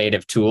build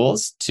innovative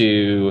tools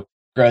to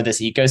grow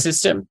this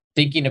ecosystem,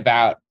 thinking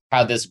about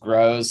how this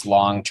grows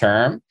long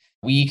term.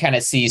 We kind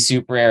of see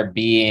SuperRare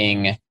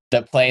being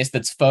the place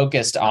that's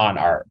focused on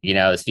art.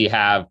 If you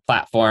have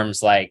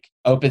platforms like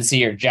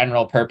OpenSea or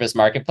general purpose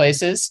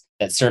marketplaces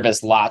that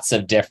service lots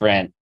of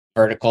different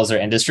verticals or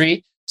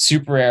industry,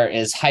 SuperRare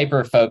is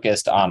hyper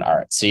focused on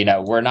art.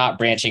 So, we're not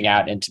branching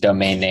out into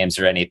domain names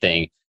or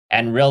anything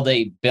and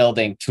really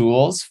building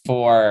tools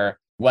for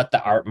what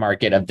the art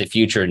market of the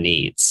future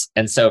needs.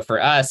 And so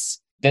for us,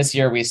 this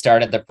year, we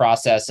started the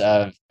process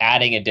of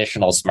adding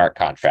additional smart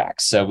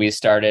contracts. So we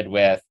started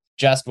with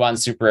just one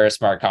SuperRare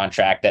smart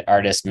contract that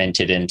artists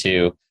minted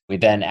into. We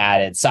then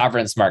added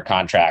sovereign smart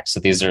contracts.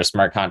 So these are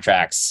smart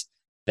contracts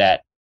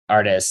that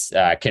artists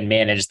can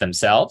manage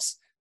themselves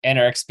and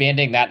are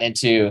expanding that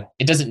into,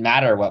 it doesn't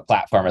matter what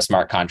platform a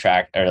smart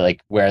contract or like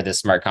where this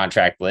smart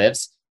contract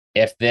lives.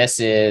 If this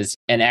is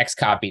an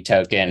XCOPY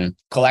token,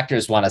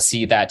 collectors want to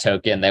see that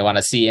token. They want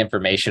to see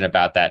information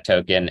about that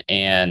token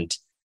and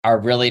are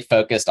really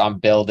focused on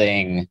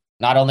building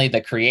not only the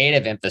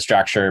creative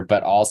infrastructure,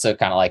 but also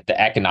kind of like the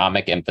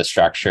economic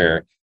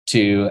infrastructure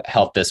to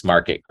help this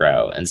market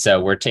grow. And so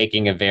we're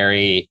taking a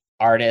very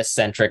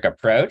artist-centric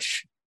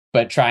approach,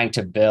 but trying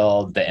to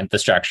build the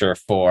infrastructure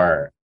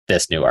for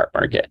this new art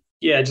market.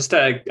 Yeah, just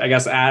to, I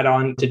guess, add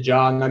on to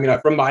John,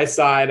 from my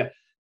side,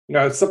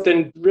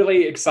 something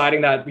really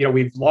exciting that,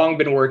 we've long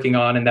been working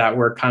on and that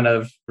we're kind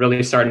of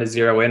really starting to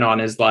zero in on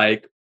is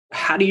like,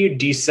 how do you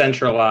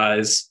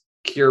decentralize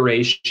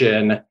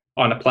curation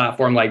on a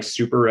platform like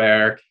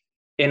SuperRare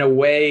in a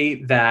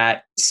way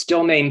that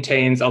still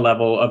maintains a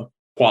level of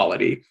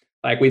quality?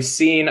 Like we've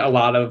seen a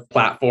lot of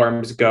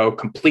platforms go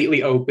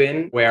completely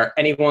open where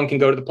anyone can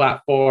go to the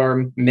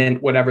platform,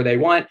 mint whatever they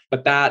want,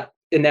 but that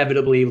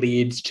inevitably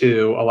leads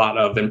to a lot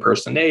of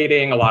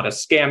impersonating, a lot of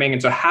scamming.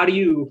 And so how do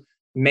you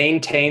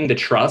maintain the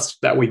trust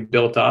that we've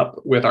built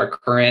up with our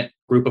current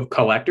group of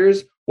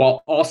collectors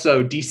while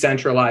also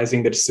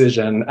decentralizing the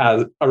decision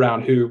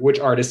around which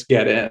artists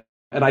get in?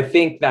 And I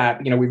think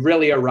that, we've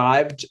really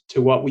arrived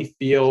to what we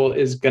feel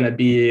is going to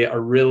be a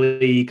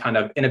really kind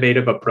of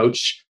innovative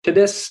approach to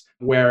this,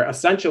 where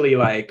essentially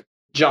like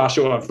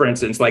Joshua, for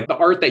instance, like the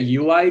art that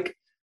you like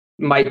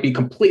might be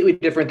completely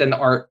different than the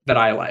art that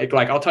I like.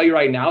 Like, I'll tell you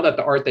right now that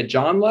the art that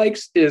John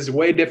likes is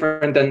way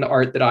different than the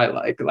art that I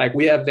like. Like,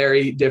 we have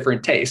very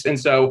different tastes. And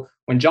so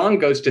when John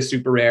goes to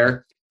Super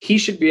Rare, he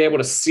should be able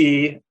to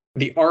see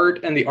the art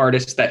and the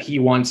artist that he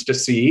wants to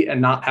see and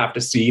not have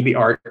to see the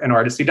art and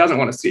artist he doesn't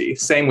want to see.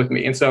 Same with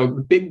me. And so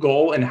the big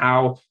goal in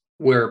how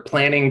we're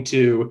planning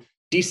to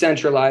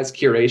decentralize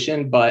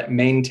curation, but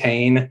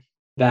maintain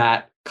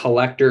that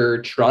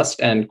collector trust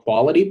and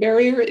quality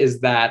barrier is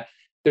that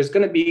there's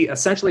going to be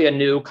essentially a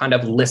new kind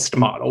of list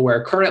model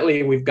where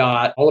currently we've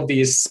got all of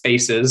these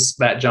spaces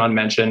that John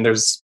mentioned.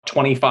 There's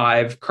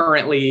 25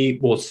 currently,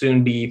 will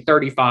soon be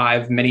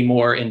 35, many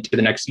more into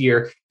the next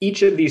year.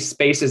 Each of these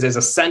spaces is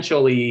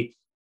essentially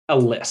a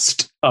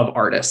list of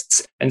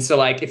artists. And so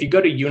like if you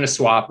go to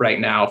Uniswap right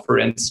now, for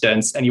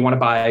instance, and you want to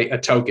buy a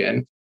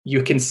token,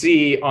 you can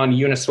see on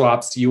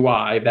Uniswap's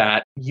UI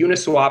that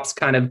Uniswap's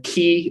kind of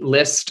key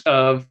list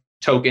of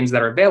tokens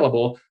that are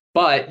available.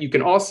 But you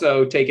can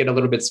also take it a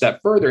little bit step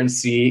further and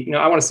see,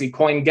 I want to see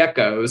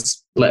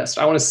CoinGecko's list.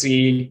 I want to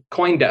see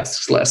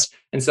CoinDesk's list.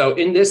 And so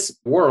in this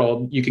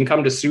world, you can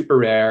come to Super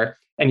Rare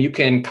and you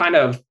can kind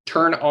of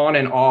turn on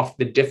and off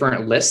the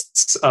different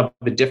lists of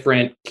the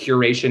different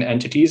curation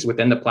entities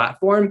within the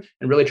platform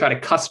and really try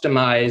to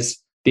customize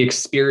the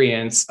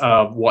experience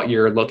of what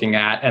you're looking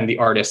at and the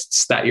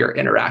artists that you're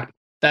interacting.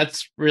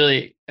 That's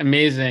really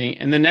amazing.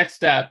 And the next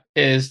step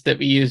is that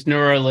we use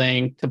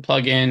Neuralink to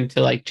plug into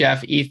like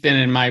Jeff, Ethan,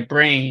 and my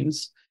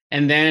brains.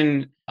 And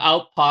then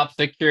out pops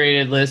the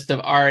curated list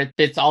of art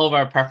fits all of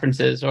our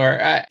preferences.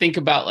 Or I think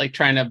about like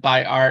trying to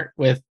buy art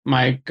with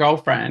my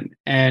girlfriend.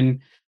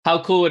 And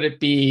how cool would it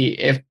be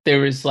if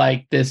there was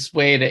like this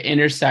way to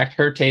intersect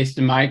her taste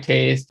and my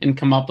taste and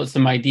come up with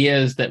some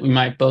ideas that we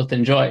might both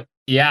enjoy?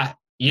 Yeah.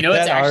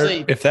 It's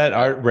actually... If that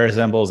art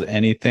resembles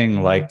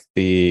anything like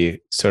the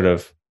sort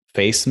of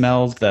face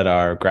meld that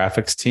our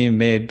graphics team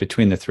made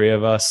between the three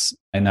of us,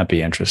 I'd not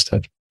be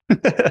interested.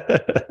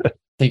 I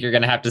think you're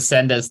going to have to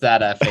send us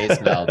that face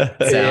meld.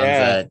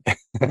 Sounds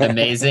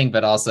amazing,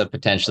 but also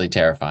potentially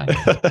terrifying.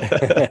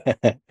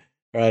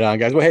 Right on,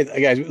 guys. Well, hey,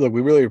 guys, look,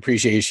 we really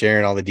appreciate you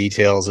sharing all the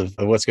details of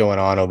what's going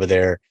on over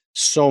there.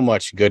 So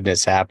much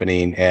goodness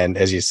happening. And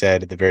as you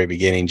said at the very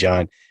beginning,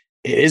 John,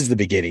 it is the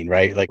beginning,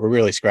 right? Like we're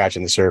really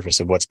scratching the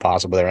surface of what's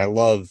possible there. And I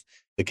love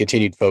the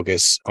continued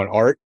focus on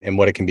art and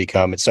what it can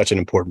become. It's such an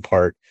important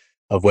part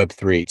of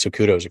Web3. So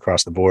kudos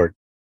across the board.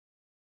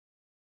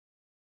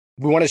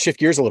 We want to shift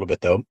gears a little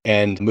bit, though,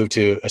 and move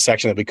to a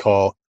section that we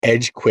call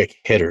Edge Quick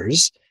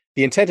Hitters.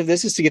 The intent of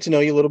this is to get to know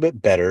you a little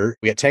bit better.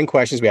 We got 10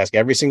 questions we ask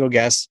every single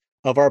guest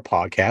of our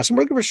podcast. And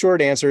we're looking for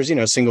short answers,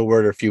 single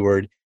word or few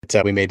word.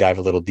 But we may dive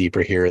a little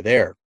deeper here or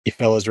there. You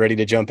fellas ready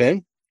to jump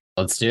in?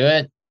 Let's do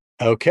it.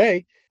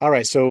 Okay. All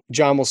right. So,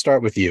 John, we'll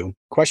start with you.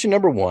 Question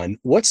number 1.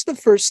 What's the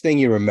first thing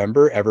you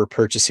remember ever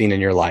purchasing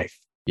in your life?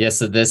 Yes.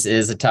 So this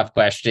is a tough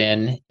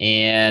question.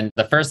 And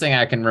the first thing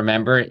I can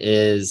remember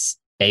is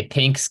a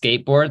pink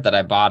skateboard that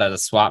I bought at a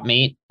swap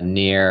meet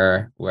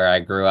near where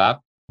I grew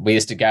up. We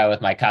used to go with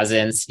my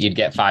cousins. You'd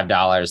get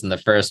 $5. And the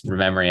first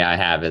memory I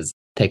have is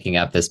picking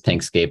up this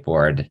pink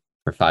skateboard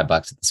for $5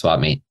 at the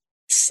swap meet.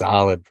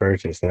 Solid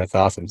purchase. That's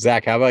awesome.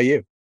 Zach, how about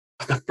you?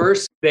 The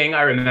first thing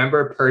I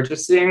remember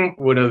purchasing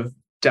would have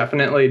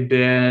definitely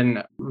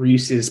been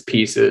Reese's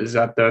Pieces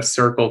at the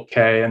Circle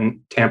K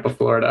in Tampa,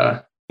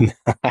 Florida.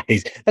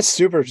 Nice. That's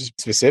super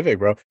specific,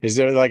 bro. Is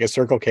there like a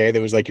Circle K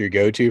that was like your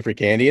go-to for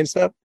candy and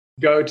stuff?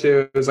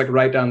 Go-to, it was like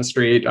right down the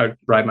street. I'd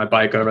ride my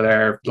bike over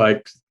there,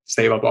 like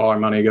save up all our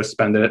money, go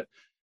spend it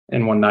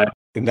in one night.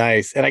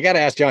 Nice. And I got to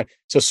ask John,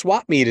 so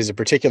swap meet is a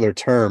particular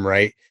term,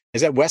 right?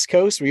 Is that West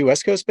Coast? Were you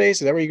West Coast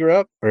based? Is that where you grew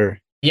up? Or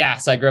Yeah.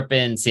 So I grew up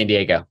in San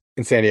Diego.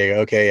 In San Diego.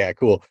 Okay. Yeah,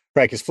 cool.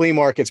 Right. Because flea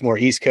market's more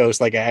East Coast.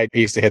 Like I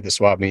used to hit the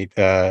swap meet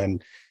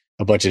and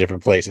a bunch of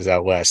different places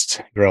out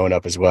West growing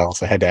up as well.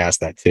 So I had to ask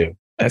that too.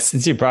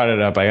 Since you brought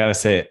it up, I got to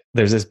say,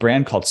 there's this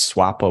brand called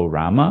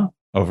Swaporama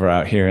over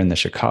out here in the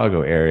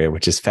Chicago area,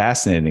 which is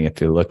fascinating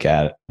if you look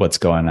at what's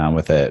going on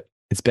with it.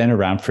 It's been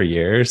around for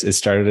years. It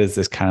started as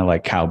this kind of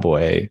like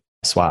cowboy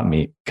swap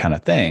meet kind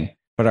of thing.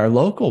 But our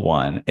local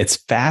one, it's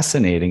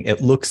fascinating.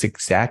 It looks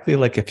exactly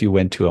like if you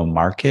went to a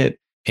market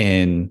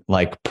in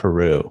like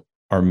Peru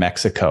or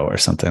Mexico or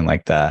something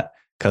like that.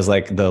 Because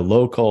like the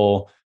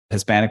local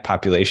Hispanic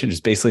population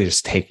is basically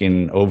just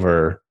taking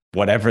over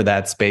whatever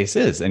that space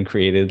is and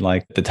created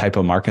like the type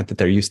of market that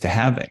they're used to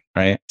having,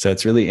 right? So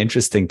it's really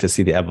interesting to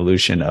see the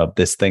evolution of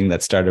this thing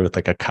that started with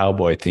like a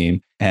cowboy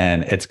theme,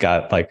 and it's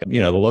got like,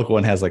 the local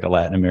one has like a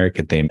Latin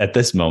American theme at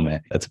this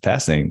moment. That's a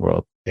fascinating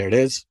world. There it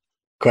is.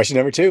 Question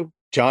number 2.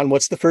 John,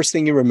 what's the first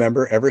thing you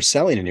remember ever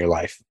selling in your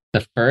life?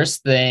 The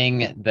first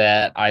thing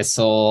that I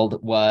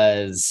sold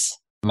was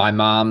my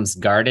mom's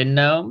garden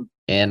gnome,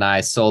 and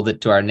I sold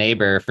it to our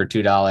neighbor for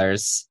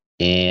 $2,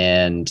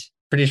 and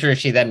pretty sure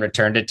she then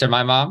returned it to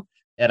my mom,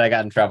 and I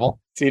got in trouble.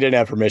 So you didn't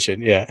have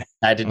permission. Yeah.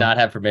 I did not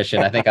have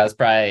permission. I think I was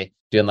probably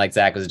doing like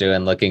Zach was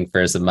doing, looking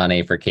for some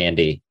money for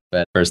candy,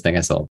 but first thing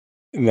I sold.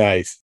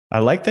 Nice. I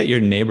like that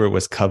your neighbor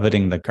was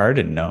coveting the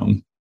garden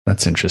gnome.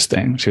 That's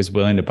interesting. She was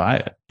willing to buy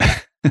it.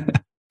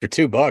 For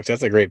 $2,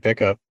 that's a great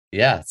pickup.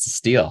 Yeah, it's a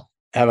steal.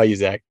 How about you,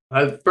 Zach?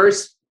 The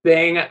first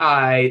thing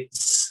I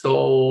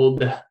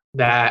sold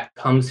that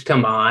comes to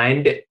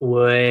mind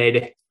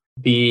would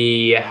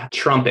be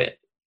trumpet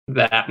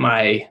that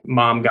my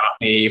mom got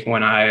me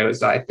when I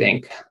was, I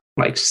think,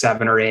 like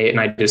 7 or 8, and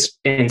I just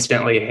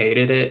instantly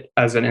hated it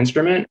as an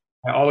instrument.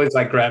 I always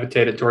like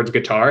gravitated towards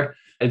guitar.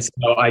 And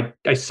so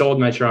I sold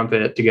my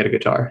trumpet to get a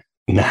guitar.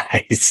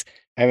 Nice.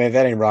 I mean, if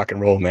that ain't rock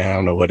and roll, man, I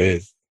don't know what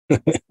is.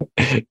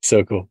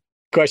 So cool.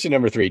 Question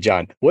number 3,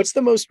 John. What's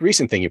the most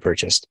recent thing you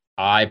purchased?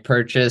 I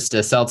purchased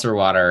a seltzer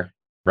water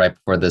right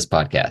before this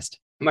podcast.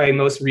 My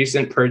most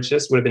recent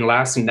purchase would have been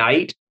last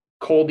night.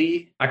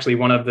 Coldy, actually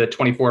one of the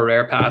 24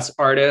 Rare Pass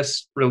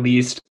artists,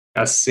 released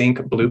a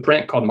sync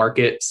blueprint called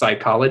Market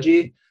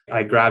Psychology.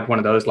 I grabbed one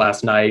of those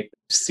last night.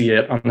 See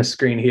it on the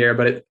screen here,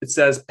 but it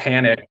says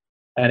Panic,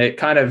 and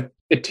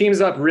it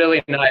teams up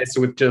really nice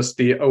with just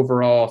the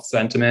overall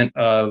sentiment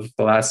of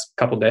the last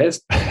couple of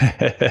days.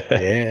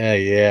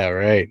 Yeah,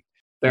 right.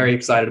 Very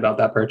excited about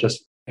that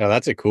purchase. Oh,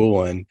 that's a cool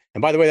one.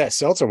 And by the way, that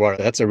seltzer water,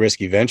 that's a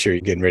risky venture.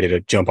 You're getting ready to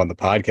jump on the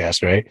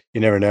podcast, right?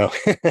 You never know.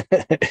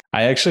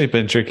 I actually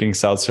been drinking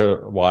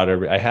seltzer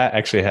water. I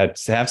actually had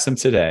to have some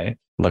today,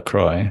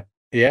 LaCroix.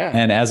 Yeah.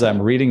 And as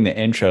I'm reading the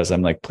intros,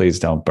 I'm like, please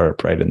don't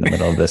burp right in the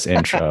middle of this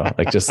intro.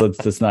 Like, just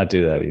let's not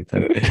do that,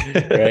 Ethan.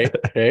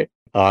 Right.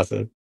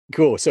 Awesome.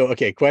 Cool. So,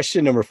 okay,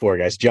 question number 4,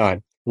 guys.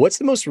 John, what's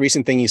the most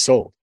recent thing you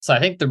sold? So I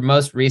think the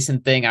most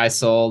recent thing I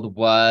sold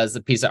was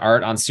a piece of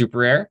art on Super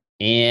Rare.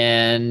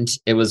 And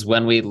it was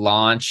when we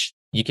launched,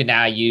 you can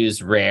now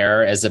use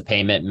Rare as a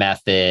payment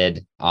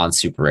method on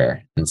Super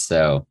Rare. And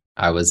so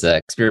I was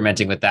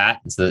experimenting with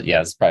that. And so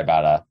yeah, it's probably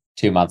about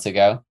 2 months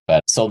ago,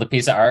 but sold a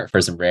piece of art for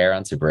some Rare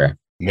on Super Rare.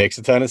 Makes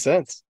a ton of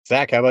sense.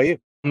 Zach, how about you?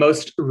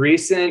 Most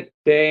recent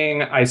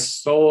thing I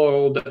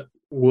sold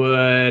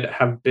would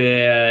have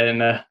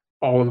been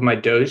all of my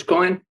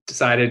Dogecoin.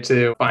 Decided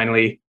to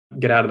finally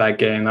get out of that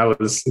game. That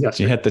was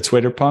yesterday. You hit the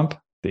Twitter pump?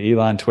 The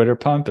Elon Twitter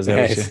pump? Is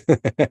that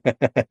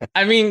what you...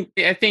 I mean,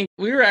 I think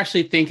we were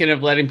actually thinking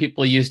of letting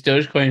people use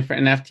Dogecoin for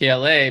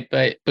NFTLA,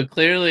 but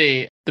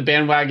clearly the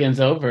bandwagon's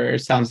over.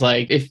 It sounds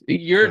like if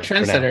you're a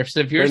trendsetter,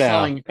 so if you're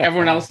selling,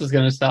 everyone else is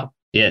going to sell.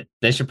 Yeah,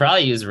 they should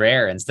probably use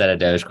Rare instead of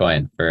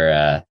Dogecoin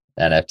for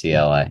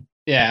NFTLA.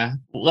 Yeah,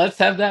 let's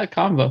have that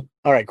combo.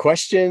 All right,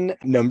 question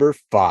number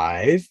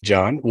 5,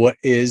 John. What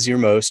is your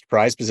most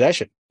prized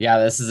possession? Yeah,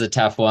 this is a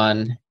tough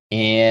one.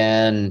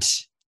 And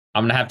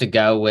I'm going to have to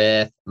go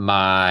with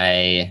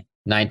my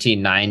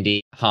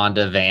 1990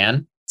 Honda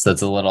van. So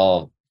it's a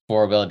little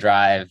 4-wheel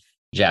drive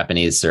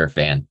Japanese surf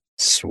van.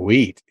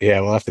 Sweet.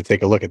 Yeah, we'll have to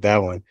take a look at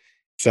that one.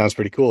 Sounds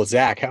pretty cool.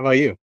 Zach, how about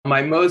you?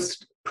 My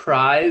most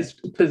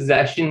prized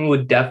possession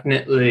would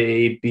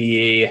definitely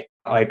be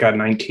like a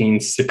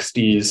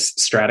 1960s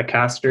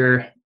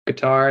Stratocaster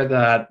guitar.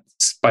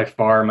 That's by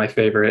far my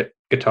favorite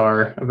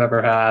guitar I've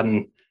ever had,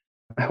 and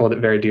I hold it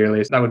very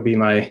dearly. So that would be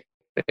my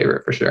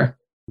favorite for sure.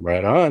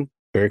 Right on.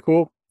 Very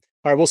cool.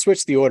 All right, we'll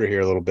switch the order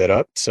here a little bit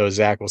up. So,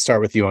 Zach, we'll start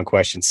with you on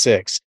question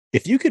 6.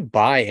 If you could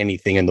buy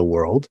anything in the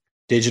world,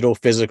 digital,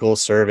 physical,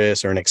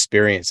 service, or an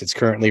experience that's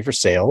currently for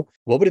sale,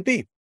 what would it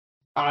be?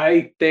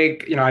 I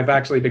think, I've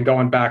actually been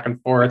going back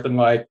and forth,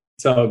 and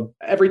so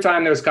every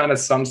time there's kind of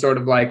some sort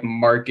of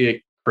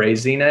market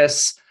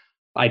craziness,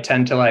 I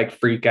tend to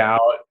freak out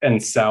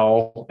and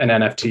sell an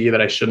NFT that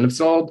I shouldn't have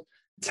sold.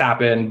 It's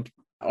happened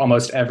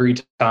almost every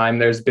time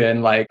there's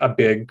been a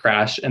big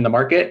crash in the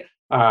market.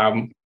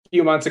 A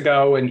few months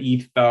ago when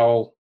ETH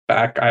fell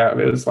back,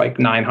 it was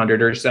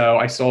 900 or so.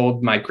 I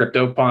sold my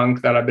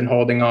CryptoPunk that I've been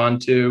holding on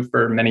to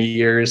for many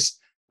years.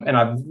 And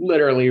I've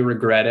literally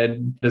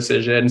regretted the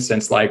decision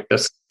since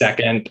the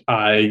second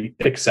I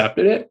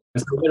accepted it.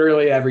 So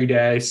literally every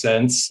day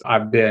since,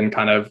 I've been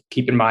kind of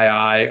keeping my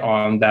eye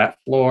on that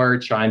floor,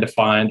 trying to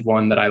find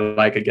one that I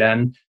like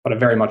again. But I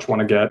very much want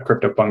to get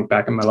CryptoPunk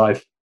back in my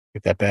life.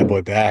 Get that bad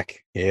boy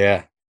back.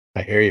 Yeah,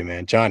 I hear you,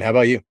 man. John, how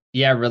about you?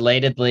 Yeah,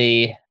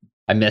 relatedly,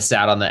 I missed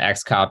out on the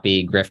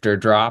XCOPY grifter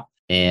drop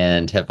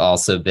and have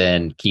also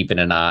been keeping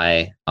an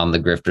eye on the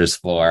grifters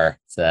floor.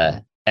 So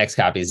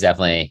XCOPY is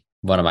definitely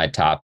one of my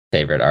top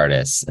favorite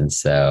artists. And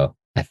so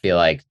I feel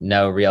like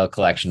no real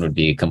collection would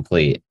be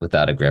complete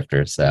without a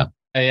grifter. So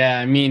yeah,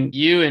 I mean,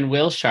 you and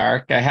Will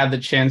Shark, I had the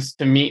chance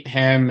to meet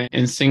him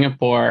in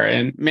Singapore,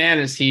 and man,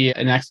 is he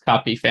an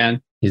XCOPY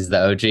fan. He's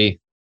the OG.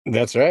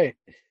 That's right.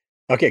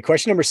 Okay,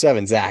 question number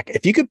 7, Zach.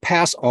 If you could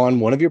pass on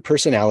one of your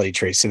personality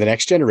traits to the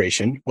next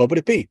generation, what would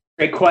it be?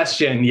 Great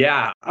question.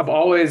 Yeah, I've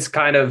always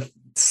kind of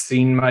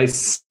seen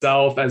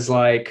myself as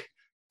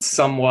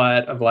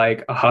somewhat of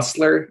a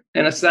hustler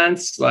in a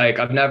sense.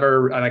 I've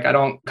never, I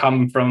don't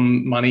come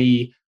from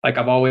money.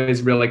 I've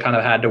always really kind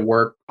of had to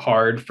work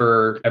hard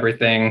for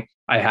everything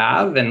I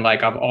have. And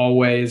I've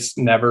always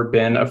never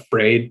been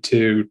afraid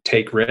to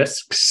take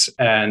risks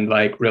and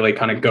really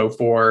kind of go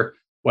for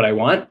what I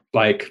want,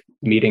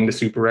 meeting the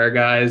Super Rare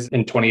guys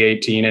in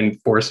 2018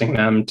 and forcing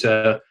them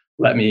to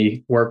let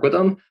me work with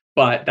them.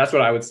 But that's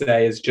what I would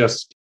say is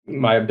just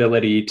my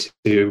ability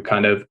to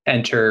kind of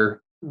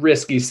enter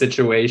risky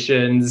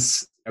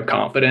situations,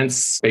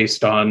 confidence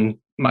based on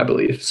my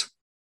beliefs.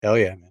 Hell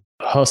yeah, man.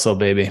 Hustle,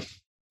 baby.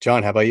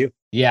 John, how about you?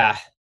 Yeah,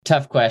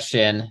 tough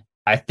question.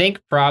 I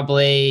think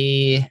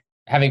probably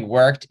having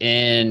worked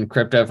in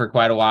crypto for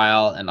quite a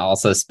while and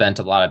also spent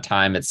a lot of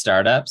time at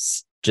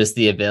startups, just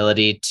the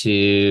ability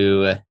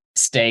to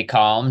stay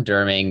calm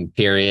during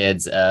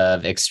periods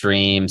of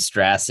extreme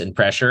stress and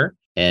pressure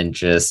and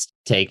just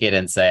take it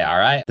and say, all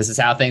right, this is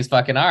how things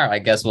fucking are. I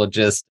guess we'll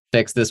just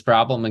fix this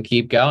problem and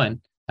keep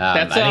going.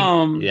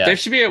 There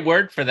should be a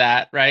word for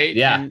that, right?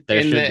 Yeah,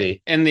 there should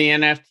be. In the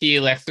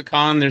NFT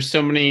lexicon, there's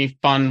so many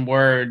fun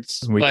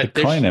words. We could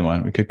coin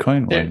one.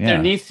 Yeah. There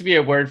needs to be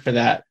a word for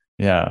that.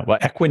 Yeah. Well,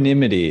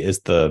 equanimity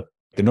is the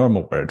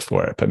normal word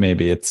for it, but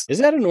maybe it's... Is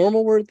that a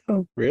normal word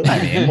though? Really? I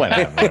mean,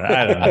 whatever.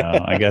 I don't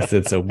know. I guess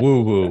it's a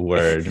woo-woo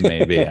word,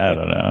 maybe. I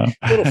don't know.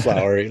 Little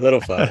flowery.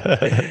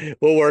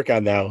 We'll work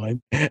on that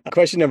one.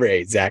 Question number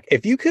 8, Zach.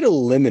 If you could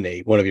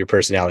eliminate one of your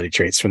personality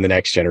traits from the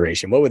next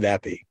generation, what would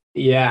that be?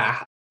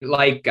 Yeah.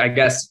 Like, I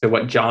guess to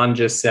what John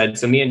just said.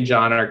 So me and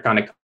John are kind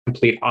of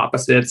complete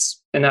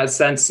opposites in that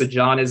sense. So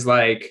John is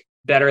like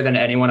better than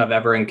anyone I've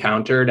ever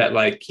encountered at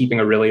like keeping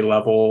a really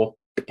level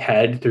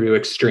head through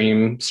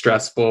extreme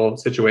stressful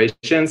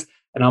situations.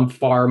 And I'm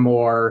far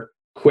more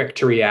quick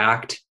to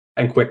react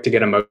and quick to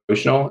get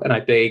emotional. And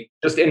I think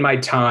just in my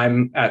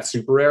time at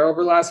Super Rare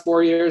over the last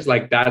 4 years,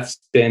 like that's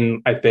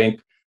been, I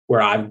think,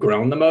 where I've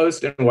grown the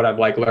most and what I've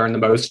like learned the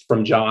most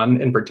from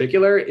John in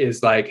particular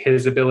is like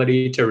his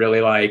ability to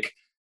really like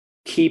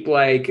keep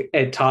like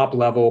a top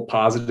level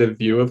positive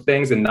view of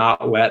things and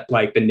not let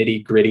like the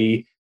nitty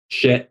gritty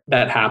shit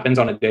that happens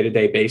on a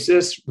day-to-day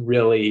basis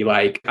really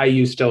like I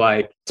used to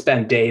like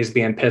spend days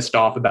being pissed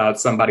off about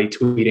somebody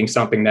tweeting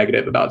something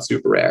negative about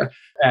Super Rare.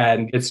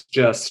 And it's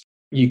just,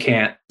 you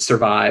can't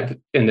survive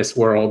in this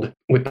world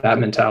with that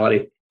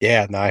mentality.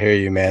 Yeah, no, I hear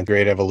you, man.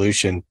 Great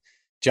evolution.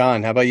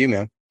 John, how about you,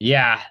 man?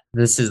 Yeah,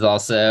 this is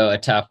also a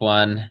tough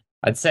one.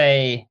 I'd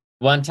say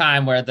one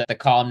time where the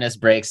calmness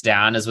breaks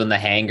down is when the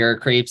hanger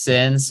creeps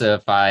in. So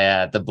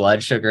if the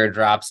blood sugar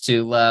drops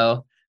too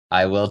low,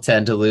 I will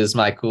tend to lose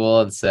my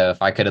cool. And so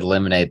if I could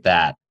eliminate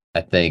that,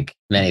 I think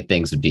many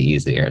things would be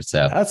easier.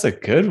 So that's a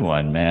good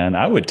one, man.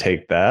 I would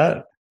take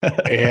that.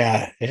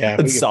 Yeah. It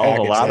would solve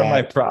a lot of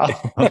my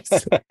problems.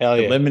 Hell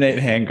yeah. Eliminate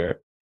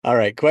hanger. All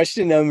right.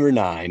 Question number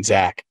 9,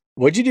 Zach.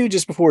 What'd you do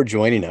just before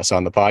joining us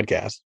on the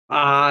podcast?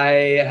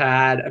 I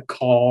had a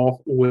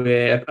call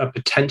with a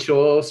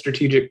potential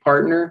strategic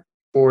partner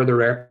for the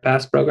Rare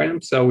Pass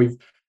program. So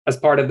as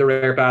part of the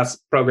Rare Pass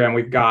program,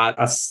 we've got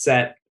a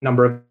set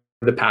number of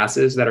the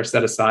passes that are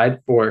set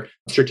aside for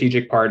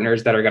strategic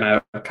partners that are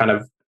going to kind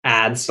of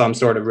add some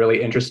sort of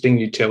really interesting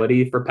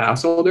utility for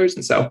pass holders.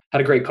 And so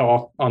had a great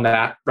call on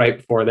that right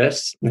before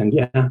this. And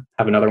yeah,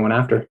 have another one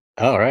after.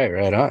 All right,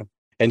 right on.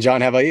 And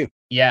John, how about you?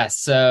 Yeah,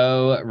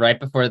 so right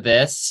before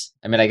this,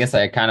 I mean, I guess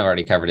I kind of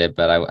already covered it,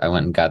 but I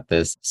went and got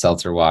this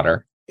seltzer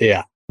water.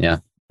 Yeah. Yeah.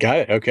 Got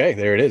it. Okay,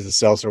 there it is. The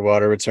seltzer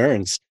water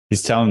returns.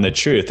 He's telling the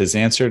truth. His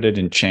answer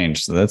didn't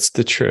change. So that's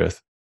the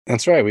truth.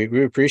 That's right.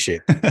 We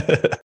appreciate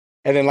it.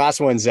 And then last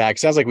one, Zach,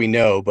 sounds like we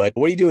know, but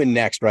what are you doing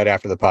next right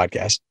after the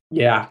podcast?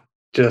 Yeah,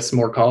 just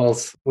more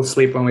calls. We'll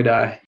sleep when we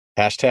die.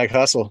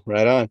 #hustle.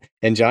 Right on.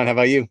 And John, how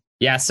about you?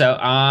 Yeah, so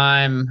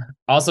I'm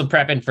also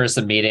prepping for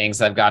some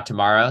meetings I've got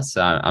tomorrow.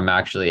 So I'm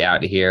actually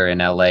out here in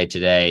LA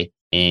today,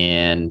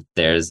 and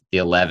there's the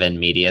 11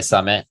 Media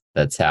Summit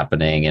that's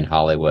happening in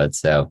Hollywood.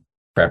 So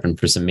prepping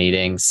for some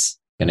meetings.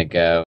 Gonna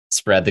go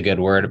spread the good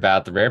word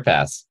about the Rare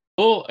Pass.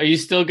 Cool. Are you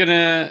still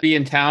gonna be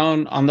in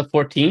town on the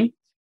 14th?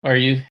 Or are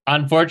you?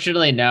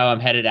 Unfortunately, no. I'm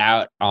headed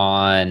out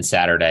on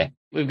Saturday.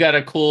 We've got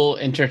a cool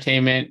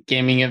entertainment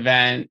gaming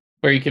event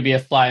where you could be a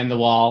fly in the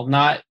wall.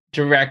 Not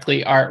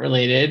directly art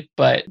related,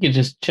 but you can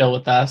just chill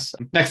with us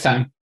next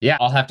time. Yeah,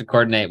 I'll have to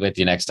coordinate with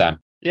you next time.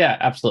 Yeah,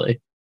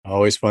 absolutely.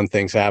 Always fun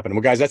things happen.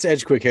 Well, guys, that's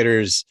Edge Quick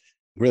Hitters.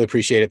 Really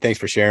appreciate it. Thanks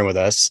for sharing with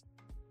us.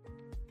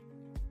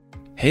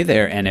 Hey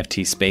there,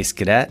 NFT Space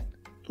Cadet.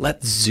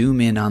 Let's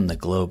zoom in on the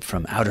globe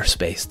from outer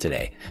space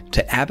today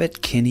to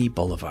Abbot Kinney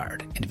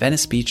Boulevard in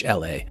Venice Beach,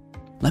 LA.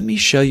 Let me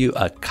show you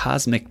a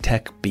cosmic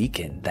tech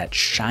beacon that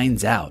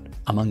shines out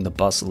among the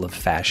bustle of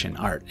fashion,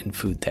 art, and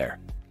food there.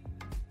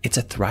 It's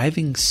a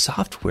thriving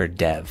software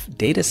dev,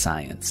 data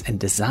science, and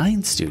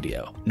design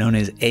studio known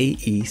as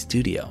AE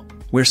Studio,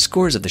 where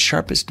scores of the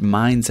sharpest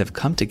minds have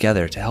come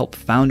together to help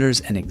founders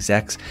and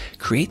execs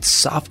create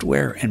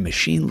software and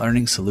machine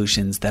learning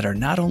solutions that are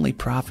not only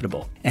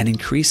profitable and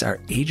increase our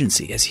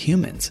agency as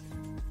humans,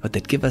 but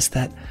that give us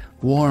that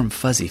warm,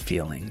 fuzzy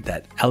feeling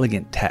that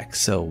elegant tech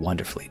so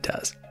wonderfully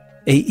does.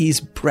 AE's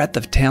breadth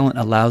of talent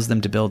allows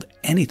them to build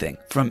anything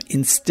from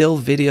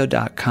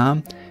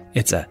instillvideo.com,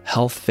 it's a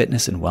health,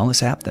 fitness, and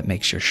wellness app that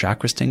makes your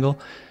chakras tingle,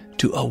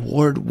 to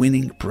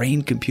award-winning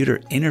brain-computer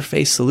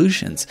interface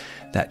solutions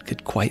that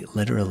could quite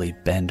literally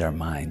bend our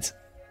minds.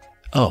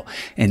 Oh,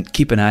 and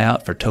keep an eye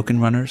out for Token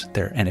Runners,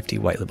 their NFT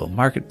white label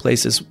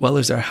marketplace, as well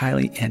as our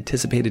highly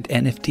anticipated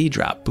NFT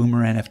drop,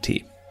 Boomer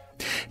NFT.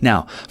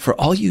 Now, for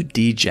all you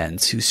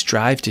degens who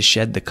strive to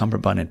shed the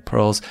cummerbund and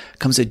pearls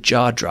comes a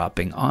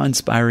jaw-dropping,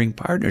 awe-inspiring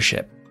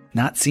partnership,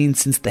 not seen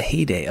since the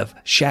heyday of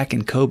Shaq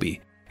and Kobe.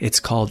 It's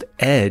called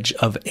Edge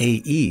of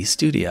AE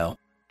Studio,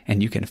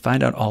 and you can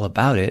find out all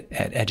about it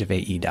at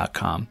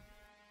edgeofae.com.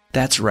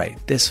 That's right,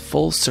 this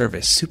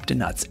full-service,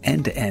 soup-to-nuts,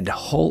 end-to-end,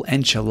 whole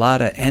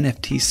enchilada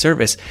NFT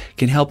service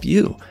can help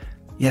you,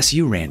 yes,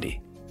 you,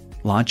 Randy,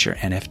 launch your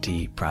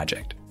NFT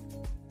project.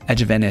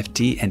 Edge of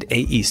NFT and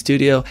AE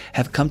Studio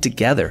have come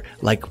together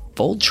like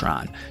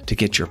Voltron to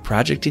get your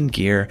project in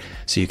gear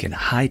so you can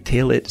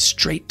hightail it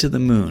straight to the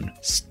moon,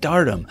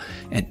 stardom,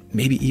 and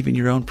maybe even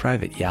your own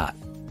private yacht.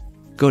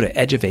 Go to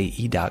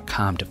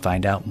edgeofae.com to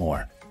find out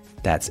more.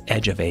 That's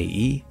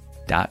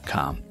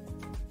edgeofae.com.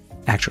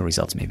 Actual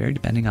results may vary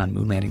depending on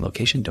moon landing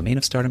location, domain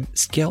of stardom,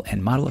 scale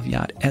and model of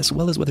yacht, as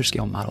well as whether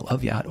scale, model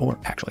of yacht, or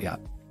actual yacht.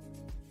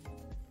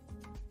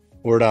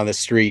 Word on the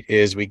street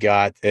is we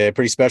got a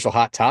pretty special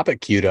hot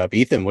topic queued up.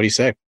 Ethan, what do you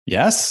say?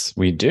 Yes,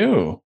 we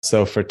do.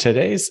 So for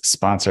today's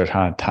sponsored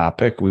hot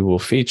topic, we will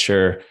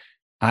feature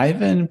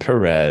Ivan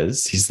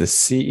Perez. He's the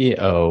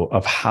CEO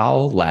of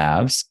Howl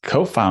Labs,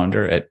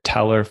 co-founder at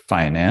Teller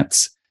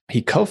Finance.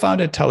 He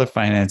co-founded Teller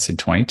Finance in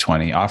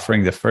 2020,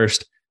 offering the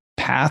first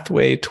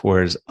pathway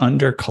towards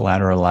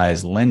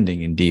under-collateralized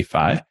lending in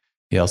DeFi.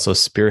 He also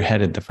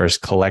spearheaded the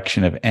first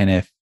collection of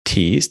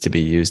NFTs to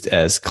be used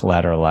as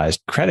collateralized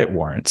credit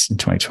warrants in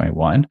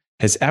 2021.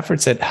 His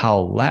efforts at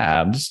Howl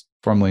Labs,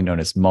 formerly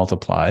known as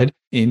Multiplied,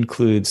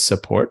 include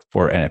support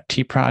for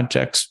NFT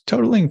projects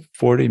totaling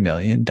 $40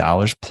 million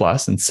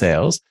plus in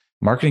sales,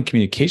 marketing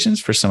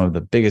communications for some of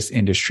the biggest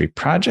industry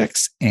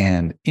projects,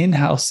 and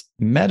in-house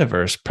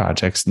metaverse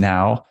projects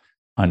now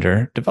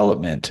under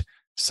development.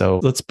 So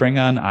let's bring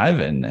on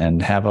Ivan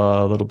and have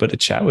a little bit of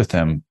chat with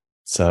him.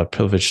 It's a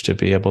privilege to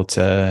be able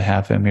to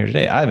have him here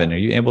today. Ivan, are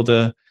you able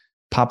to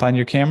pop on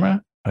your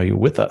camera? Are you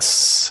with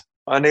us?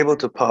 Unable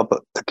to pop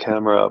the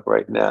camera up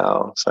right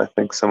now, so I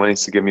think someone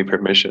needs to give me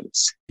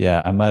permissions.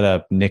 Yeah, I might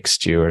have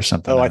nixed you or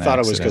something. Oh, I thought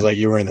it was because like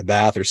you were in the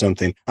bath or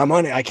something. I'm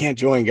on it. I can't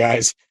join,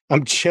 guys.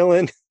 I'm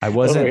chilling. I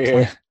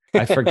wasn't.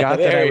 I forgot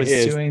that I was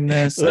doing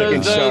this.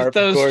 Looking sharp,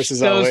 of course,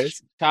 as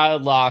always.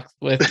 Child locks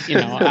with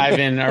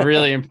Ivan are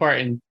really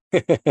important.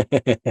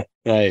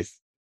 Nice.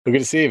 Well, good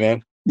to see you,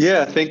 man.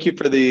 Yeah, thank you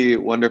for the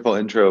wonderful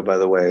intro, by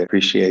the way.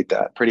 Appreciate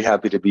that. Pretty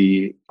happy to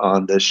be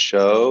on this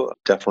show.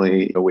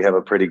 Definitely, we have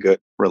a pretty good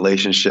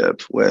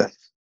relationship with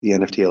the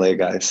NFT LA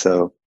guys.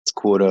 So it's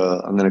cool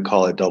I'm going to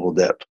call it double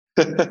dip.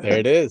 There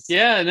it is.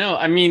 Yeah, no,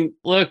 I mean,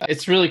 look,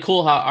 it's really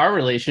cool how our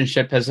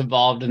relationship has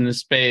evolved in this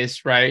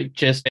space, right?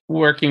 Just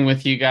working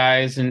with you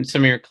guys and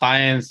some of your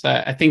clients.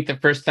 I think the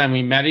first time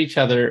we met each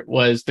other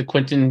was the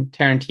Quentin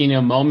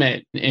Tarantino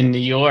moment in New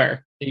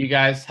York. You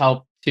guys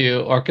helped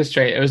to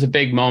orchestrate. It was a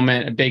big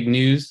moment, a big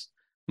news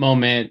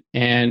moment,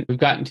 and we've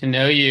gotten to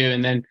know you.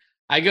 And then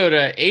I go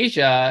to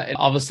Asia, and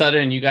all of a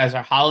sudden, you guys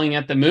are howling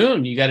at the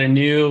moon. You got a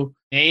new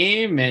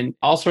name and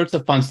all sorts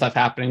of fun stuff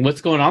happening.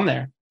 What's going on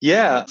there?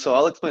 Yeah, so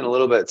I'll explain a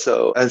little bit.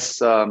 So as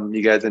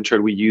you guys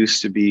introed, we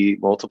used to be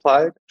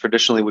Multiplied.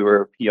 Traditionally, we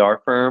were a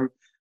PR firm.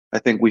 I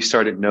think we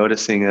started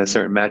noticing a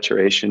certain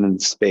maturation in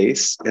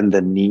space and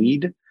the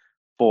need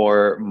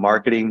for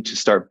marketing to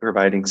start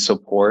providing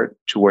support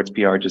towards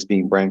PR just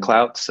being brand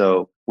clout.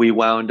 So we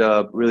wound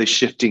up really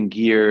shifting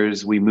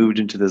gears. We moved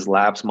into this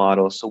labs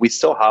model. So we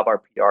still have our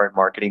PR and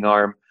marketing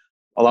arm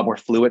a lot more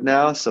fluid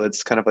now. So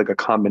it's kind of like a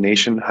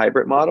combination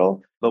hybrid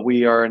model, but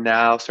we are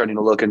now starting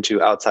to look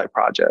into outside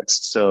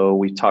projects. So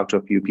we talked to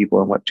a few people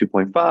on Web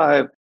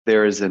 2.5.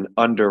 There is an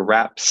Under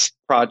Wraps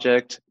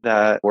project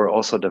that we're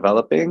also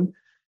developing.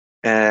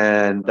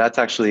 And that's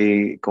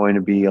actually going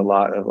to be a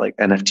lot of like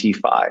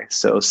NFT-fi.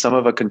 So some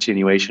of a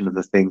continuation of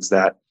the things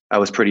that I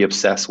was pretty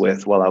obsessed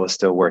with while I was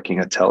still working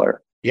at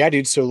Teller. Yeah,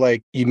 dude. So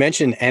like you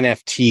mentioned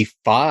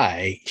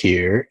NFT-fi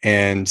here,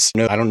 and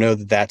I don't know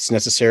that that's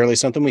necessarily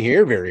something we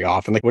hear very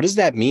often. Like, what does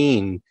that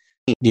mean,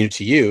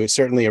 to you? It's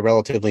certainly a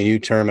relatively new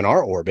term in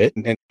our orbit.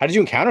 And how did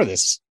you encounter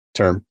this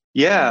term?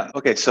 Yeah.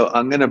 Okay. So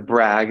I'm going to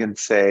brag and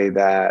say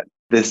that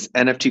this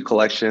NFT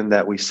collection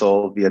that we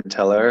sold via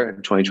Teller in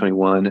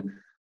 2021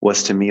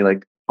 was to me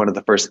like one of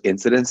the first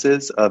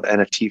incidences of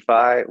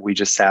NFT-fi. We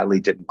just sadly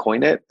didn't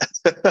coin it.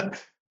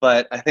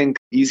 But I think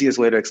the easiest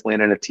way to explain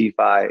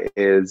NFT-fi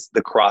is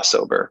the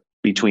crossover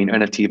between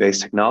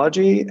NFT-based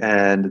technology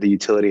and the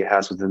utility it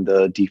has within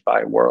the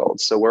DeFi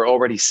world. So we're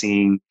already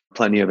seeing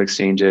plenty of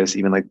exchanges,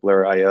 even like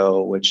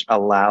Blur.io, which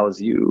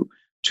allows you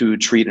to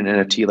treat an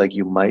NFT like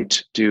you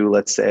might do,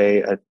 let's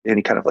say,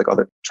 any kind of like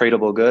other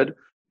tradable good.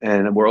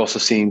 And we're also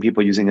seeing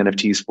people using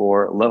NFTs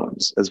for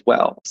loans as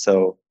well.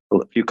 So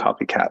a few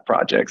copycat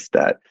projects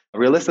that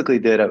realistically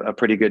did a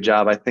pretty good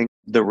job. I think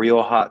the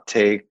real hot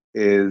take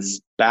is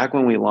back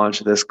when we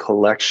launched this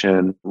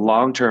collection,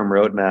 long-term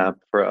roadmap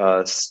for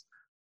us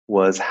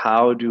was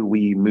how do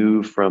we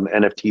move from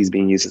NFTs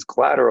being used as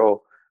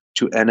collateral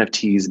to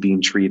NFTs being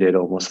treated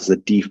almost as a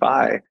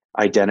DeFi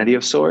identity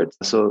of sorts.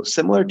 So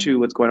similar to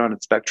what's going on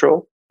in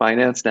Spectral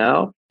Finance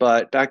now,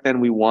 but back then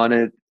we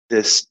wanted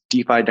this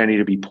DeFi identity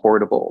to be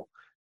portable.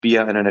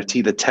 via an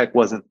NFT. The tech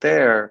wasn't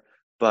there,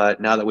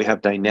 but now that we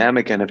have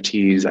dynamic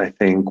NFTs, I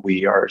think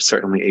we are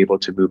certainly able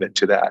to move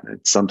into that.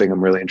 It's something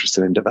I'm really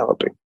interested in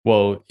developing.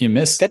 Well, you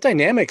missed that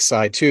dynamic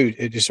side too.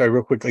 Just sorry,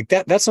 real quick, like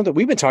that's something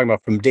we've been talking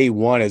about from day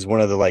one as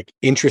one of the like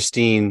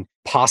interesting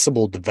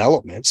possible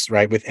developments,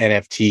 right? With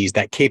NFTs,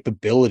 that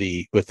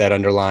capability with that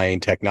underlying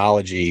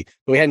technology,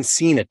 but we hadn't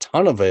seen a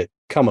ton of it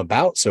come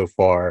about so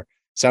far.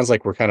 Sounds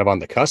like we're kind of on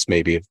the cusp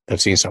maybe of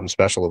seeing something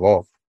special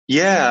evolve.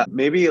 Yeah,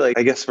 maybe like,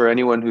 I guess for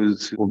anyone who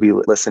will be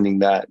listening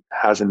that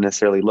hasn't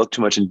necessarily looked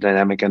too much into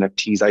dynamic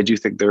NFTs, I do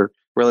think they're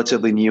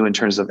relatively new in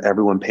terms of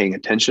everyone paying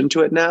attention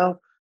to it now.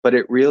 But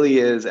it really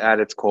is at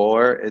its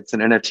core, it's an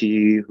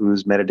NFT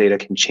whose metadata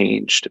can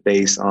change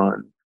based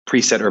on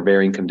preset or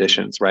varying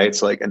conditions, right?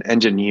 So like an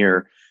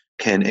engineer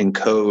can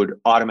encode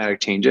automatic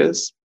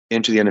changes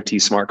into the NFT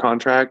smart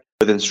contract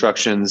with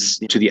instructions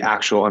to the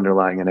actual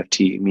underlying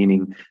NFT,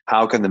 meaning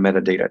how can the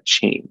metadata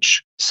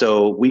change?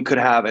 So we could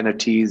have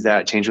NFTs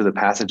that change with the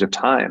passage of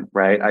time,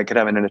 right? I could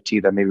have an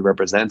NFT that maybe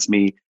represents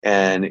me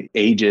and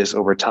ages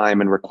over time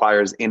and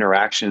requires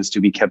interactions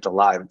to be kept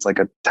alive. It's like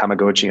a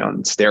Tamagotchi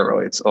on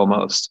steroids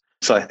almost.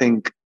 So I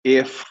think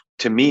if,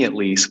 to me at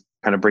least,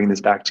 kind of bring this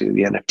back to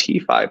the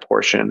NFT-fi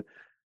portion,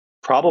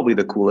 probably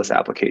the coolest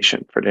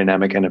application for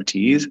dynamic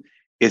NFTs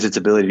is its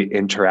ability to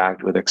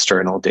interact with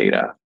external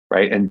data,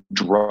 right? And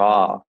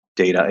draw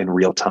data in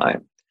real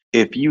time.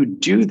 If you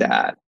do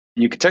that,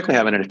 you could technically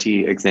have an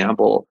NFT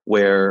example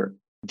where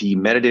the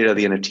metadata of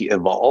the NFT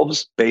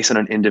evolves based on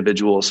an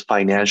individual's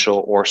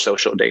financial or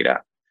social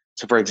data.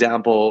 So for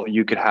example,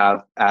 you could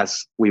have,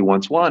 as we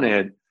once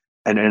wanted,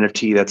 an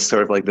NFT that's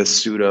sort of like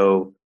this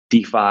pseudo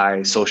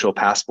DeFi social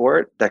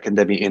passport that can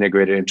then be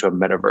integrated into a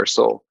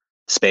metaversal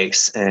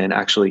space and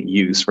actually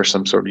used for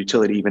some sort of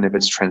utility, even if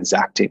it's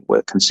transacting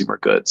with consumer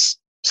goods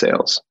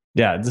sales.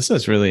 Yeah, this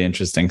is really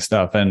interesting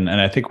stuff. And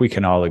I think we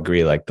can all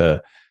agree like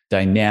the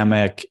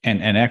dynamic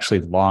and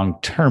actually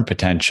long-term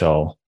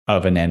potential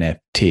of an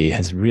NFT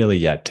has really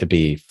yet to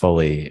be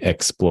fully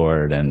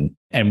explored. And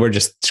we're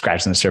just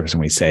scratching the surface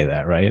when we say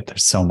that, right?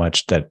 There's so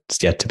much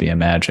that's yet to be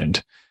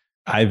imagined.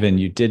 Ivan,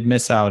 you did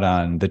miss out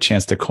on the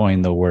chance to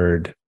coin the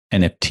word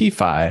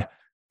NFT-fi,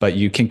 but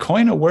you can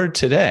coin a word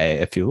today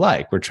if you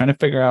like. We're trying to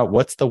figure out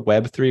what's the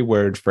Web3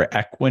 word for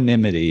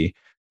equanimity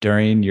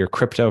during your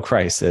crypto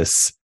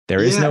crisis.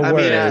 There is no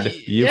word.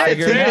 You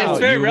figure it out. It's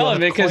very you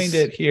relevant coined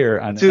it here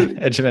on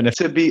Edge of NFT.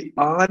 To be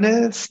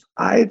honest,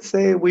 I'd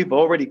say we've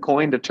already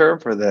coined a term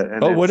for that.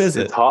 And what is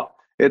it?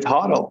 It's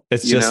HODL.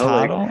 It's just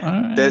HODL?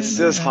 Like, that's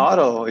just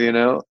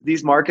HODL.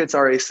 These markets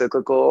are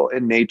acyclical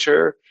in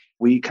nature.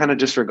 We kind of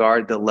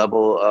disregard the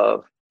level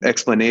of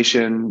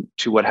explanation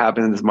to what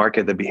happened in this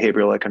market that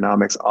behavioral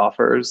economics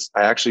offers.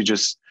 I actually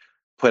just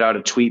put out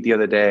a tweet the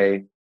other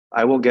day.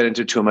 I won't get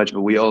into too much,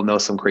 but we all know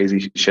some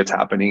crazy shit's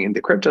happening in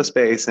the crypto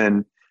space.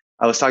 And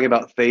I was talking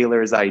about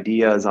Thaler's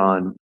ideas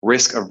on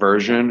risk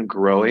aversion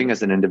growing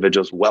as an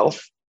individual's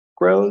wealth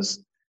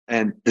grows.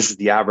 And this is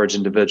the average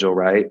individual,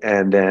 right?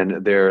 And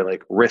then their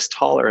like risk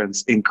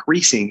tolerance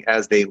increasing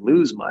as they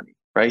lose money,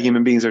 right?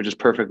 Human beings are just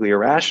perfectly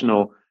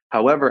irrational.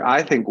 However,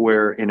 I think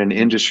we're in an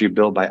industry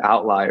built by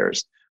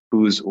outliers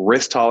whose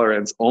risk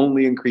tolerance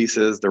only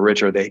increases the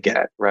richer they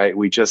get, right?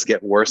 We just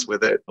get worse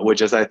with it,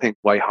 which is, I think,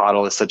 why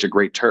HODL is such a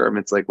great term.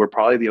 It's like, we're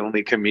probably the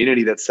only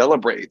community that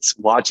celebrates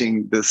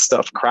watching this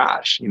stuff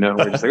crash. We're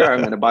just like, all right, I'm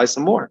going to buy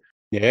some more.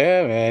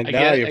 Yeah, man.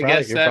 You're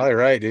probably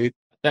right, dude.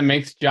 That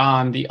makes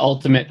John the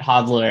ultimate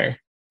hodler.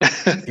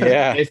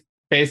 Yeah.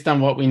 Based on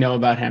what we know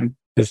about him.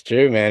 It's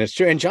true, man. It's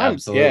true. And John,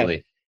 absolutely.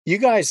 Yeah, you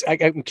guys,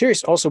 I'm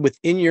curious also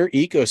within your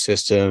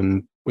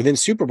ecosystem, within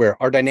Superware,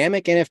 are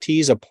dynamic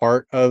NFTs a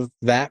part of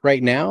that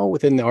right now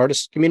within the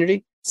artist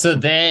community? So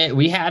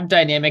we have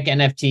dynamic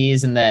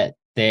NFTs in that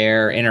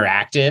they're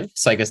interactive.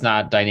 So like it's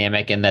not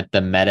dynamic in that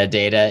the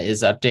metadata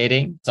is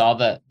updating. So all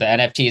the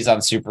NFTs on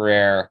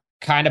Superware,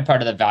 kind of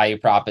part of the value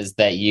prop is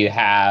that you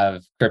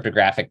have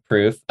cryptographic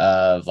proof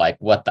of like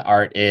what the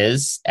art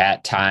is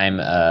at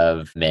time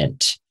of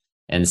mint.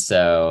 And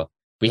so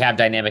we have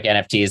dynamic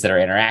NFTs that are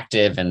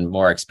interactive and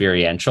more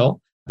experiential,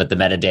 but the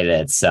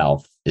metadata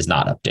itself is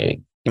not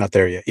updating. Not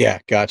there yet. Yeah,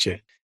 gotcha.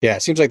 Yeah,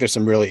 it seems like there's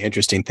some really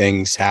interesting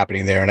things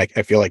happening there. And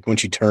I feel like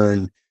once you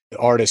turn the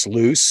artists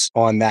loose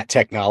on that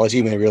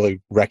technology, when they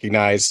really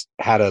recognize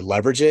how to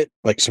leverage it,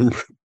 like some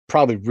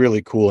probably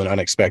really cool and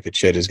unexpected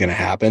shit is going to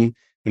happen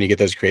when you get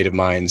those creative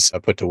minds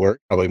put to work,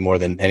 probably more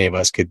than any of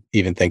us could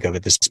even think of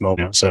at this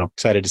moment. So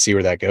excited to see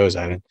where that goes,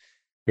 Ivan.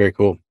 Very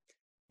cool.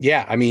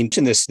 Yeah, I mean,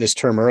 mentioned this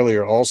term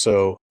earlier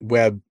also,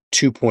 Web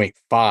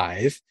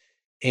 2.5.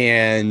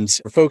 And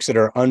for folks that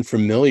are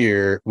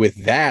unfamiliar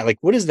with that, like,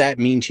 what does that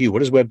mean to you? What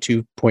does Web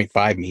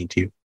 2.5 mean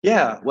to you?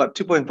 Yeah, Web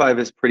 2.5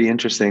 is pretty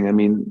interesting. I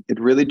mean, it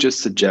really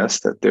just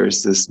suggests that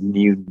there's this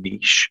new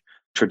niche,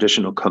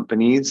 traditional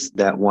companies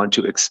that want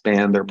to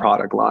expand their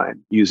product line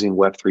using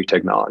Web3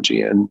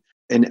 technology. And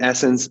in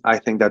essence, I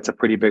think that's a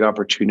pretty big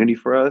opportunity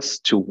for us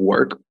to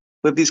work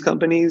with these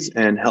companies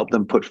and help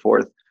them put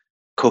forth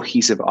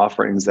cohesive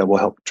offerings that will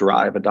help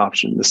drive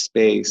adoption in the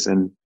space.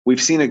 And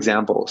we've seen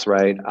examples,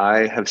 right?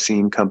 I have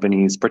seen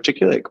companies,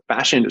 particularly like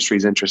fashion industry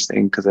is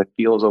interesting because it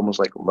feels almost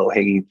like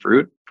low-hanging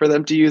fruit for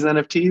them to use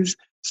NFTs.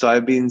 So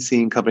I've been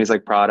seeing companies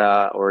like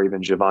Prada or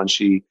even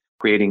Givenchy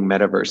creating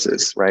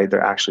metaverses, right?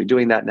 They're actually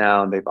doing that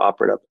now, and they've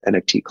offered up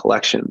NFT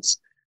collections.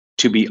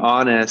 To be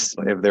honest,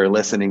 if they're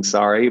listening,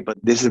 sorry, but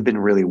this has been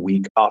really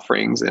weak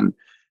offerings, and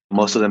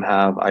most of them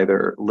have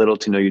either little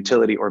to no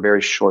utility or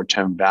very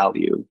short-term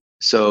value.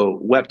 So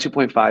Web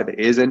 2.5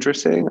 is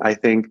interesting. I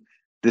think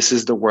this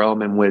is the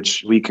realm in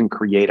which we can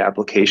create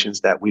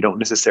applications that we don't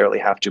necessarily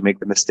have to make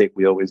the mistake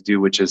we always do,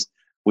 which is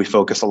we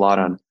focus a lot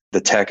on the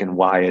tech and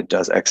why it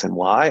does X and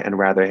Y, and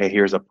rather, hey,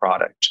 here's a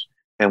product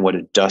and what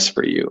it does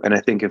for you. And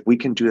I think if we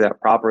can do that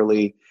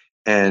properly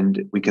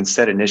and we can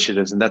set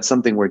initiatives, and that's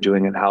something we're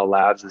doing at HOW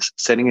Labs, is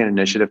setting an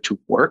initiative to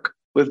work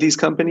with these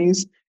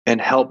companies and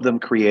help them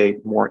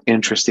create more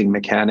interesting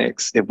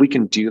mechanics. If we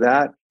can do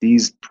that,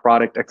 these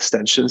product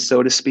extensions,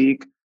 so to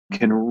speak,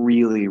 can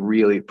really,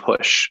 really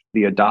push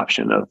the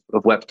adoption of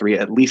Web3,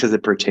 at least as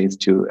it pertains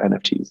to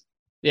NFTs.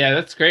 Yeah,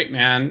 that's great,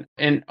 man.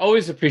 And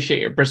always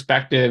appreciate your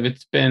perspective.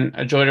 It's been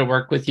a joy to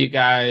work with you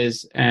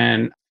guys.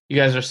 And you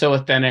guys are so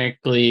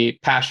authentically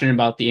passionate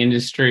about the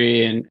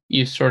industry. And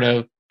you sort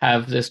of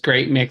have this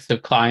great mix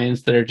of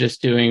clients that are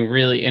just doing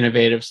really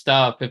innovative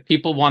stuff. If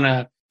people want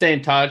to stay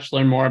in touch,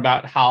 learn more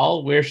about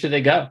HOW, where should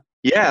they go?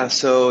 Yeah,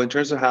 so in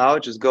terms of HOW,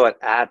 just go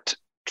at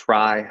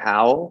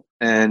 @tryhow.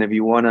 And if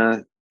you want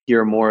to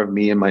hear more of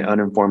me and my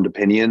uninformed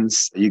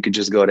opinions, you could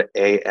just go to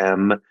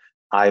AM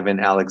Ivan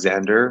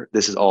Alexander.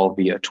 This is all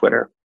via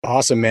Twitter.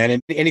 Awesome, man.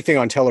 And anything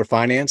on Teller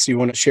Finance you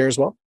want to share as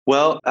well?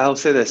 Well, I'll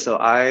say this. So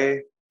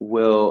I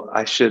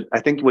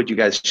think what you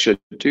guys should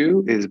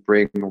do is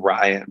bring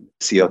Ryan,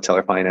 CEO of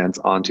Teller Finance,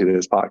 onto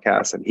this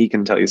podcast, and he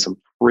can tell you some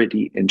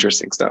pretty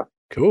interesting stuff.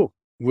 Cool.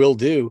 Will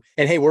do.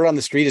 And hey, word on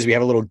the street is we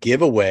have a little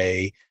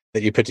giveaway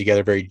that you put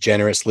together very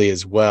generously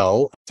as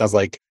well. Sounds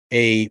like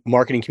a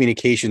marketing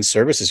communication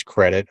services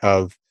credit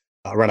of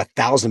around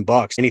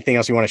 $1,000. Anything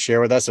else you want to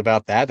share with us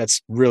about that?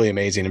 That's really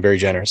amazing and very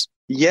generous.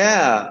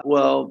 Yeah.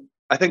 Well,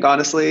 I think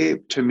honestly,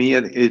 to me,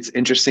 it's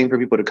interesting for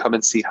people to come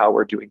and see how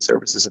we're doing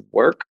services and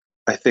work.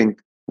 I think,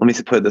 let me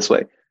put it this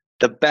way.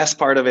 The best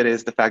part of it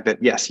is the fact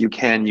that, yes, you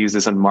can use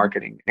this on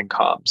marketing and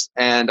comms.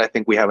 And I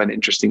think we have an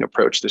interesting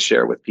approach to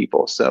share with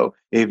people. So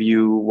if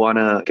you want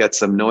to get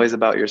some noise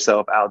about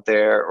yourself out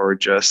there, or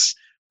just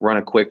run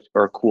a quick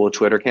or cool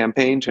Twitter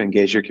campaign to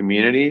engage your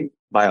community,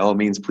 by all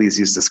means, please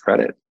use this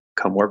credit.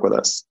 Come work with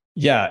us.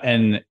 Yeah.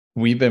 And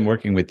we've been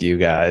working with you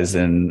guys,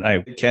 and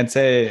I can't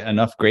say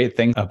enough great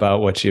things about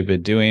what you've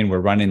been doing. We're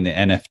running the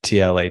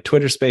NFTLA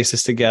Twitter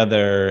Spaces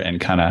together and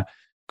kind of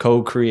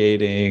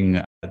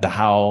co-creating the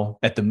HOW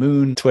at the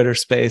Moon Twitter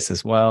space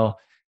as well.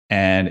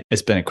 And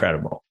it's been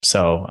incredible.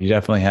 So you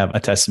definitely have a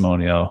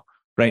testimonial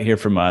right here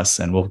from us,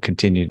 and we'll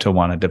continue to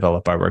want to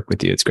develop our work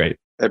with you. It's great.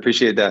 I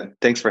appreciate that.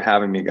 Thanks for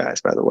having me, guys,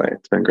 by the way.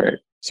 It's been great.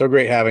 So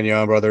great having you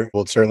on, brother.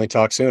 We'll certainly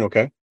talk soon.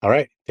 Okay. All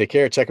right. Take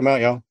care. Check them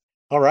out, y'all.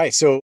 All right.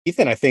 So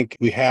Ethan, I think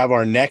we have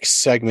our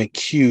next segment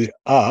queued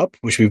up,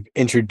 which we've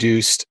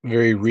introduced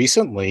very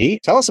recently.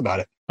 Tell us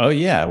about it. Oh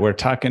yeah. We're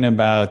talking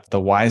about the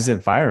Why Is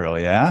It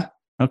Viral? Yeah.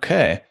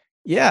 Okay.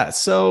 Yeah.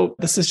 So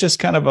this is just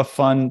kind of a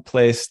fun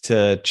place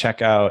to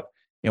check out,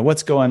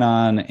 what's going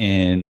on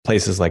in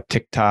places like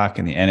TikTok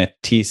and the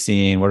NFT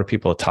scene. What are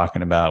people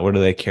talking about? What do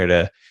they care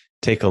to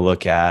take a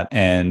look at?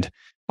 And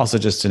also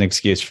just an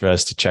excuse for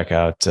us to check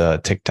out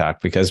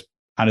TikTok, because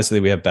honestly,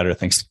 we have better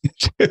things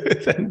to do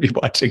than be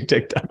watching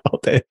TikTok all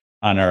day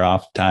on our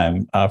off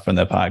time from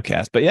the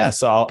podcast. But yeah,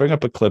 so I'll bring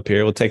up a clip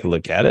here. We'll take a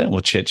look at it and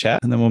we'll chit chat,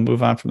 and then we'll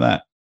move on from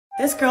that.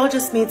 This girl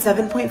just made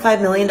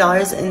 $7.5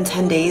 million in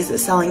 10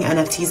 days selling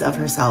NFTs of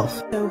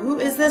herself. So who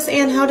is this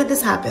and how did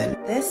this happen?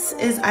 This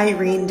is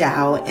Irene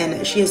Dao,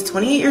 and she is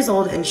 28 years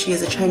old and she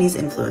is a Chinese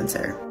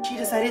influencer. She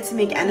decided to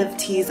make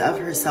NFTs of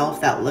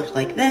herself that looked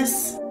like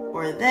this,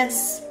 or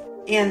this,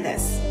 and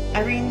this.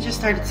 Irene just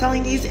started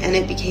selling these and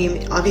it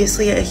became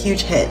obviously a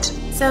huge hit.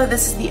 So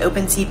this is the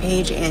OpenSea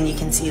page and you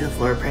can see the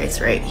floor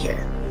price right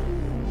here.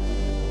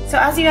 So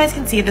as you guys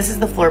can see, this is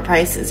the floor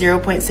price,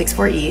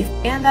 0.64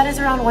 ETH, and that is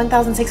around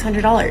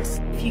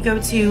 $1,600. If you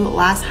go to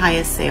last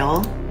highest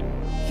sale,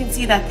 you can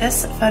see that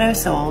this photo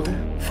sold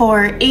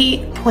for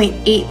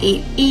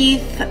 8.88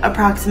 ETH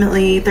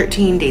approximately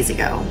 13 days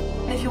ago.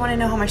 And if you want to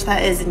know how much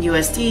that is in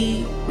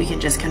USD, we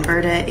can just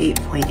convert it,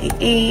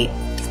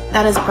 8.88.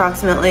 That is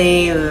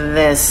approximately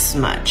this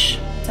much.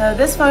 So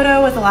this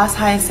photo was the last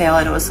highest sale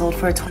and it was sold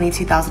for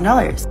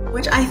 $22,000,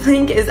 which I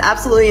think is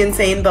absolutely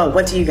insane, but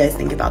what do you guys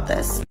think about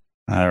this?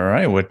 All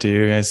right. What do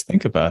you guys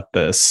think about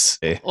this?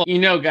 Well,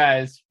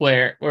 guys,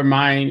 where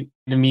mine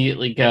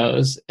immediately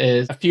goes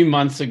is a few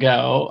months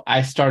ago,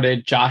 I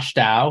started Josh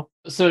DAO.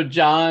 So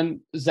John,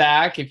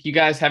 Zach, if you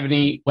guys have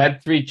any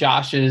Web3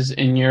 Joshes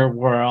in your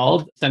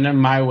world, send them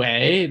my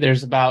way.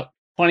 There's about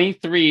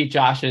 23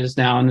 Joshes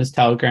now in this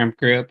Telegram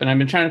group. And I've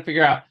been trying to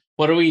figure out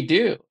what do we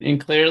do? And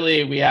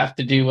clearly we have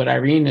to do what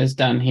Irene has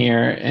done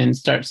here and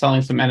start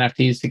selling some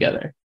NFTs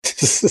together.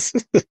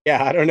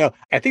 Yeah, I don't know.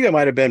 I think that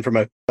might have been from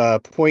a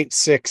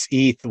 0.6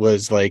 ETH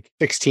was like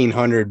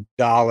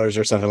 $1,600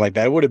 or something like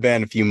that. It would have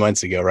been a few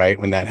months ago, right?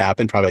 When that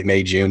happened, probably like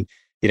May, June,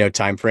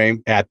 time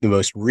frame at the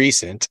most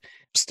recent,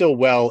 still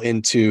well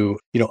into,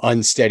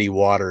 unsteady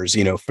waters,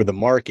 for the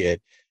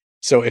market.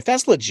 So if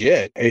that's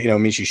legit, I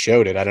mean, she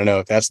showed it. I don't know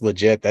if that's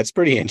legit. That's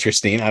pretty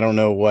interesting. I don't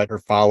know what her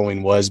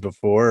following was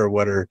before or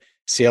what her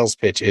sales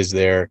pitch is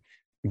there.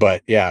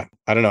 But yeah,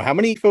 I don't know. How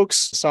many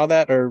folks saw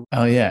that or?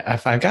 Oh yeah.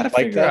 If I got to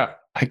figure out,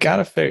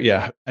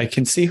 yeah, I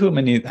can see how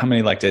many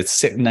liked it.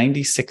 It's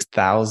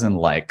 96,000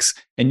 likes.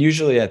 And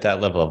usually at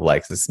that level of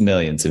likes, it's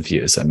millions of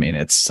views. I mean,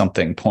 it's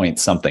something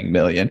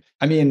million.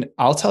 I mean,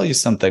 I'll tell you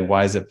something.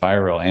 Why is it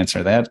viral?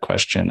 Answer that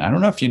question. I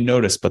don't know if you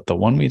noticed, but the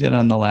one we did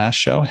on the last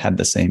show had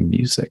the same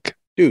music.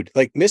 Dude,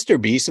 like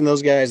Mr. Beast and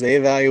those guys, they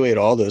evaluate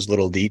all those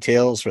little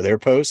details for their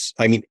posts.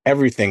 I mean,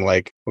 everything,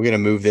 like we're going to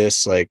move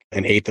this like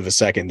an eighth of a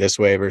second this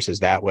way versus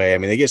that way. I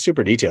mean, they get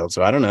super detailed.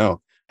 So I don't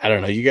know.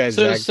 You guys,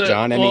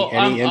 John,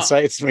 any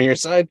insights from your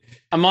side?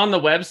 I'm on the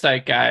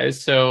website, guys.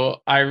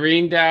 So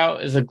Irene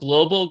DAO is a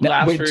global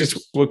grassroots.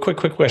 Just a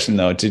quick question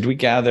though. Did we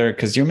gather,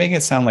 because you're making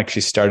it sound like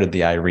she started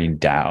the Irene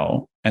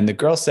DAO, and the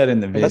girl said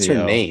in the video, that's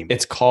her name.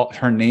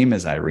 Her name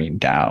is Irene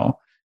DAO.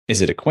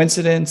 Is it a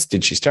coincidence?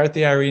 Did she start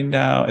the Irene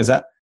DAO?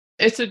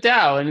 It's a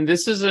DAO, and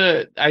this is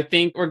I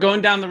think we're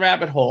going down the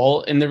rabbit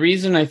hole. And the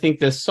reason I think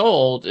this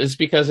sold is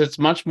because it's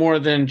much more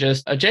than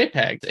just a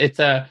JPEG. It's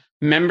a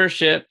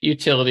membership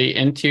utility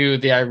into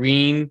the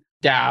Irene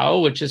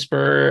DAO, which is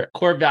for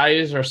core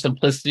values or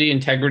simplicity,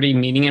 integrity,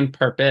 meaning, and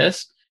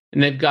purpose.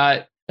 And they've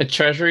got a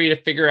treasury to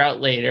figure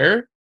out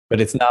later.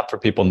 But it's not for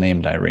people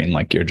named Irene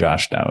like your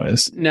Josh DAO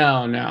is.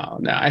 No.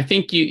 I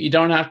think you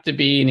don't have to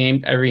be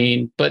named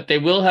Irene, but they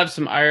will have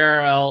some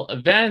IRL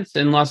events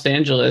in Los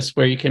Angeles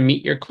where you can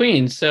meet your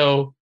queen.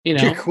 So,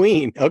 Your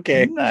queen.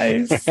 Okay.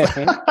 Nice.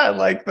 I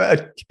like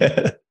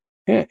that.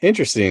 Yeah,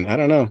 interesting. I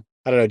don't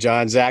know,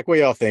 John, Zach, what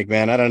y'all think,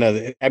 man? I don't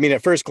know. I mean,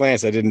 at first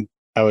glance,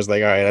 I was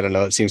like, all right, I don't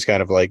know. It seems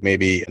kind of like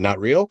maybe not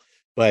real,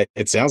 but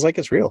it sounds like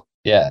it's real.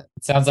 Yeah,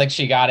 it sounds like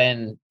she got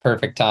in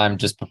perfect time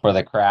just before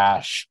the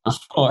crash.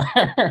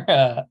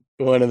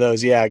 One of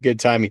those, yeah, good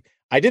timing.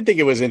 I did think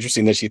it was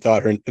interesting that she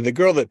thought the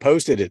girl that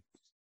posted it,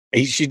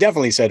 she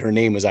definitely said her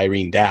name was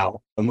Irene DAO,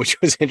 which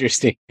was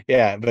interesting.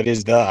 Yeah, but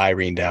is the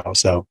Irene DAO.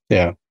 So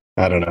yeah,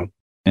 I don't know.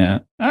 Yeah.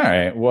 All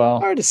right. Well,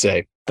 hard to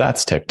say.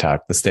 That's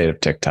TikTok, the state of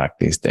TikTok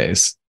these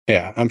days.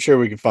 Yeah, I'm sure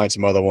we can find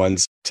some other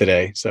ones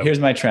today. So here's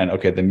my trend.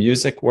 Okay, the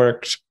music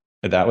worked.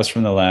 That was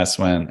from the last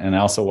one. And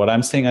also what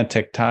I'm seeing on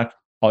TikTok,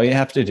 all you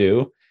have to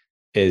do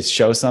is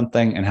show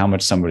something and how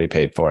much somebody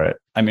paid for it.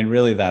 I mean,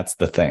 really, that's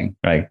the thing,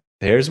 right?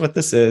 Here's what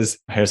this is.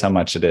 Here's how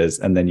much it is.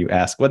 And then you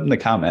ask what in the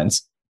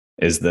comments,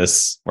 is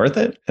this worth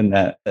it? And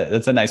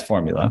that's a nice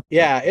formula.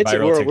 Yeah,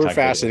 we're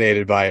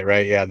fascinated by it,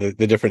 right? Yeah, the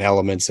different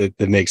elements that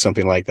make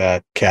something like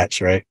that catch,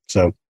 right?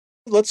 So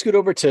let's scoot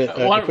over to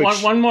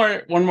one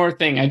more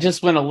thing. I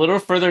just went a little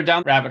further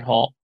down the rabbit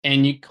hole,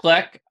 and you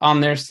click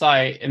on their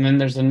site, and then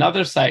there's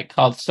another site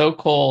called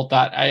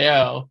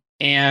SoCool.io.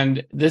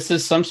 And this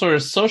is some sort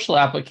of social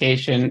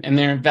application, and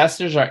their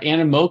investors are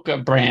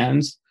Animoca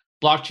Brands,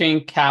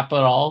 Blockchain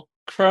Capital,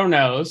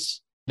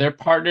 Kronos. They're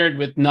partnered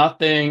with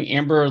Nothing,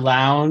 Amber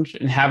Lounge,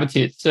 and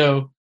Habitat.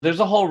 So there's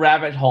a whole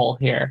rabbit hole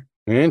here.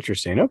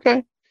 Interesting.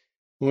 Okay.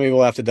 Maybe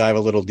we'll have to dive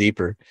a little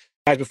deeper.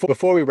 Guys,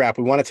 before we wrap,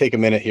 we want to take a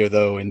minute here,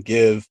 though, and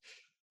give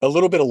a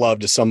little bit of love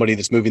to somebody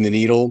that's moving the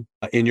needle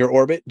in your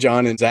orbit,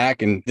 John and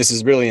Zach. And this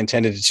is really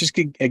intended to just,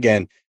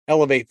 again,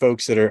 elevate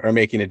folks that are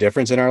making a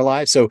difference in our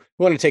lives. So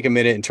we want to take a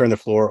minute and turn the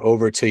floor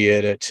over to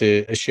you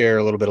to share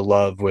a little bit of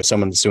love with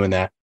someone that's doing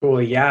that.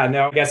 Cool. Yeah.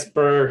 No, I guess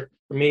for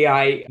me,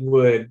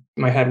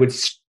 my head would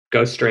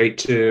go straight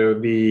to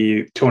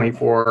the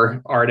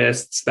 24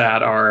 artists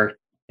that are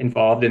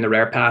involved in the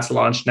Rare Pass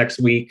launch next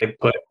week. They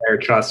put their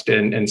trust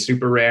in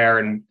Super Rare,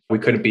 and we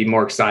couldn't be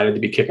more excited to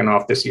be kicking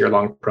off this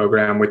year-long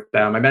program with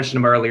them. I mentioned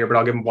them earlier, but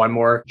I'll give them one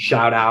more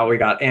shout out. We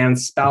got Ann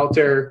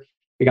Spouter,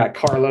 we got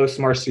Carlos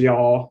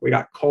Marcial, we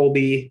got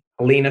Colby,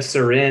 Helena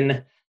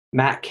Serin,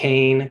 Matt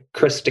Kane,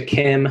 Krista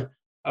Kim,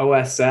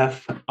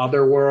 OSF,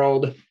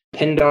 Otherworld,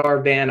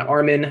 Pindar Van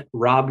Arman,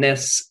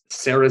 Robness,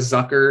 Sarah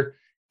Zucker,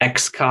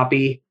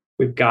 X-Copy.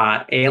 We've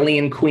got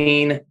Alien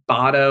Queen,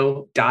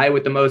 Bado, Die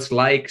with the Most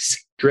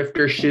Likes,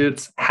 Drifter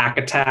Shoots,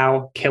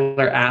 Hackatow,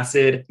 Killer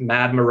Acid,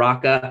 Mad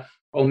Maraca,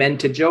 Omen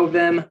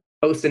Tejovim,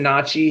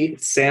 Osinachi,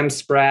 Sam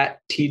Spratt,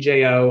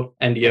 TJO,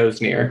 and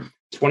Yosnir.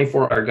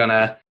 24 are going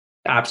to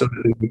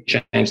absolutely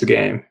change the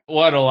game.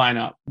 What a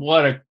lineup.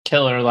 What a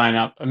killer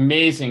lineup.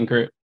 Amazing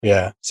group.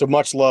 Yeah. So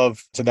much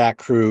love to that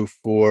crew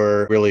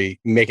for really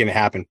making it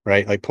happen,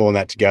 right? Like pulling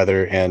that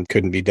together, and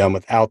couldn't be done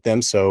without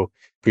them. So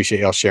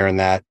appreciate y'all sharing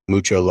that.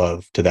 Mucho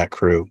love to that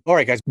crew. All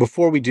right, guys,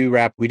 before we do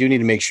wrap, we do need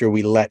to make sure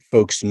we let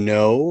folks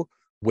know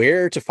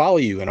where to follow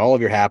you and all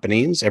of your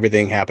happenings,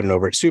 everything happening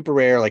over at Super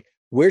Rare. Like,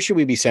 where should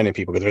we be sending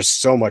people? Because there's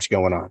so much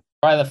going on.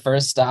 Probably the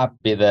first stop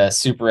would be the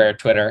Super Rare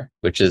Twitter,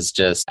 which is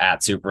just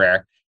at Super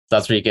Rare. So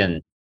that's where you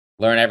can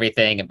learn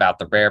everything about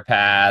the Rare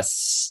Pass,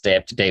 stay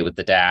up to date with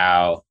the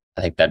DAO.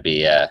 I think that'd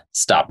be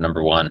stop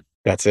number one.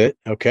 That's it.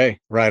 Okay.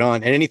 Right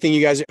on. And anything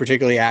you guys are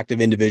particularly active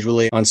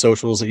individually on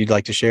socials that you'd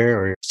like to share,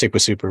 or stick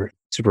with Super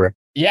Rare?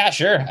 Yeah,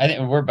 sure. I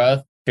think we're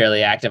both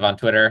fairly active on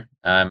Twitter.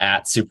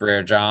 At Super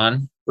Rare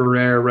John.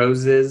 Rare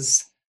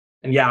Roses.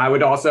 And yeah, I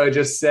would also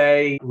just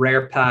say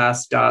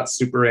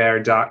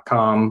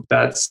rarepass.superrare.com.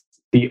 That's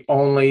the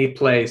only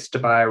place to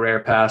buy a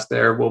Rare Pass.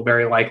 There will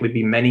very likely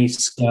be many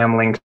scam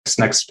links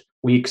next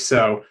week.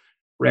 So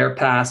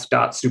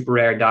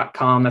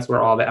rarepass.superrare.com. That's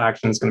where all the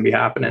action is going to be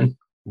happening.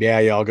 Yeah,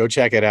 y'all go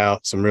check it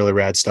out. Some really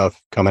rad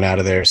stuff coming out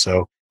of there.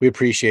 So we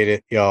appreciate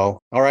it,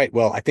 y'all. All right.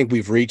 Well, I think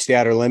we've reached the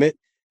outer limit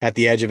at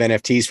the edge of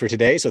NFTs for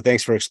today. So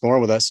thanks for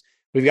exploring with us.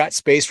 We've got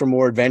space for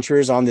more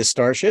adventures on this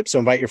starship. So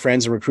invite your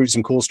friends and recruit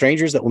some cool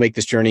strangers that will make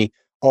this journey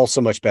all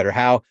so much better.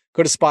 How?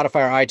 Go to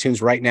Spotify or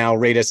iTunes right now,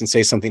 rate us and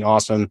say something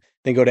awesome.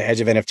 Then go to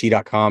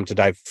edgeofnft.com to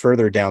dive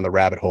further down the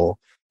rabbit hole.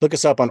 Look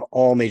us up on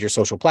all major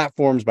social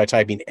platforms by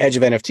typing Edge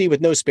of NFT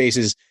with no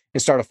spaces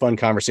and start a fun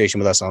conversation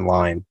with us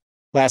online.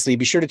 Lastly,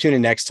 be sure to tune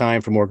in next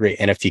time for more great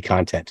NFT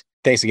content.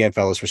 Thanks again,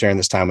 fellas, for sharing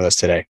this time with us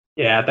today.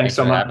 Yeah, thanks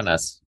so for much. having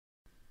us.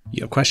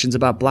 You have questions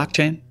about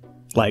blockchain?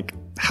 Like,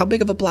 how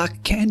big of a block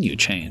can you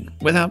chain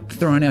without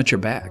throwing out your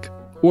back?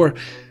 Or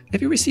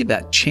if you received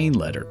that chain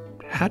letter,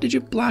 how did you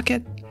block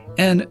it?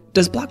 And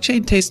does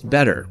blockchain taste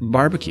better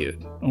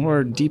barbecued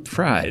or deep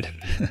fried?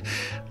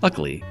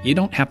 Luckily, you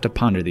don't have to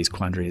ponder these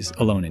quandaries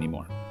alone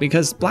anymore,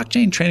 because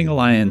Blockchain Training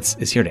Alliance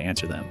is here to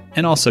answer them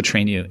and also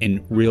train you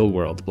in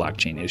real-world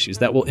blockchain issues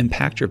that will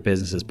impact your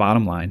business's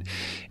bottom line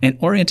and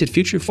orient it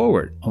future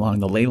forward along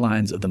the ley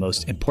lines of the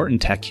most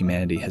important tech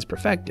humanity has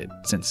perfected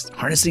since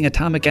harnessing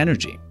atomic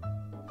energy.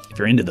 If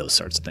you're into those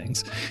sorts of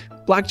things,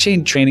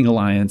 Blockchain Training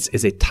Alliance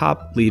is a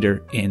top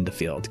leader in the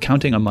field,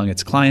 counting among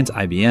its clients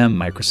IBM,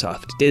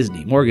 Microsoft,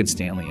 Disney, Morgan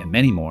Stanley, and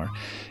many more,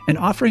 and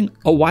offering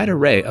a wide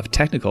array of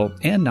technical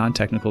and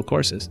non-technical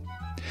courses.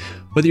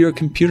 Whether you're a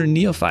computer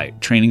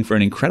neophyte training for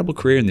an incredible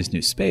career in this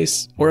new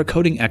space, or a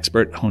coding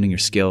expert honing your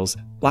skills,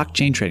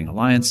 Blockchain Training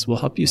Alliance will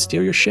help you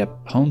steer your ship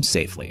home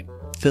safely,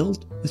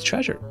 filled with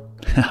treasure.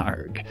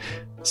 Arg.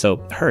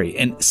 So hurry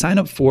and sign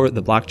up for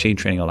the Blockchain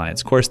Training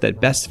Alliance course that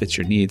best fits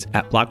your needs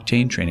at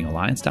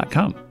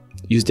blockchaintrainingalliance.com.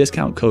 Use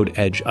discount code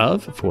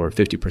EDGEOF for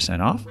 50%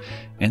 off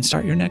and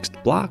start your next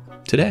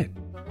block today.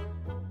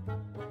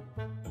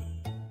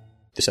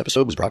 This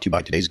episode was brought to you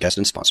by today's guest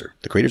and sponsor.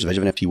 The creators of Edge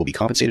of NFT will be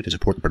compensated to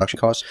support the production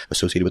costs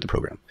associated with the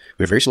program.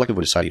 We are very selective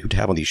when deciding who to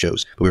have on these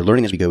shows, but we are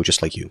learning as we go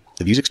just like you.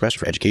 The views expressed are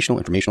for educational,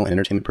 informational, and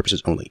entertainment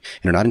purposes only,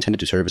 and are not intended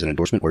to serve as an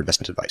endorsement or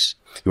investment advice.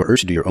 You are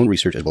urged to do your own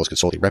research as well as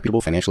consult a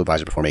reputable financial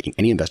advisor before making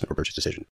any investment or purchase decision.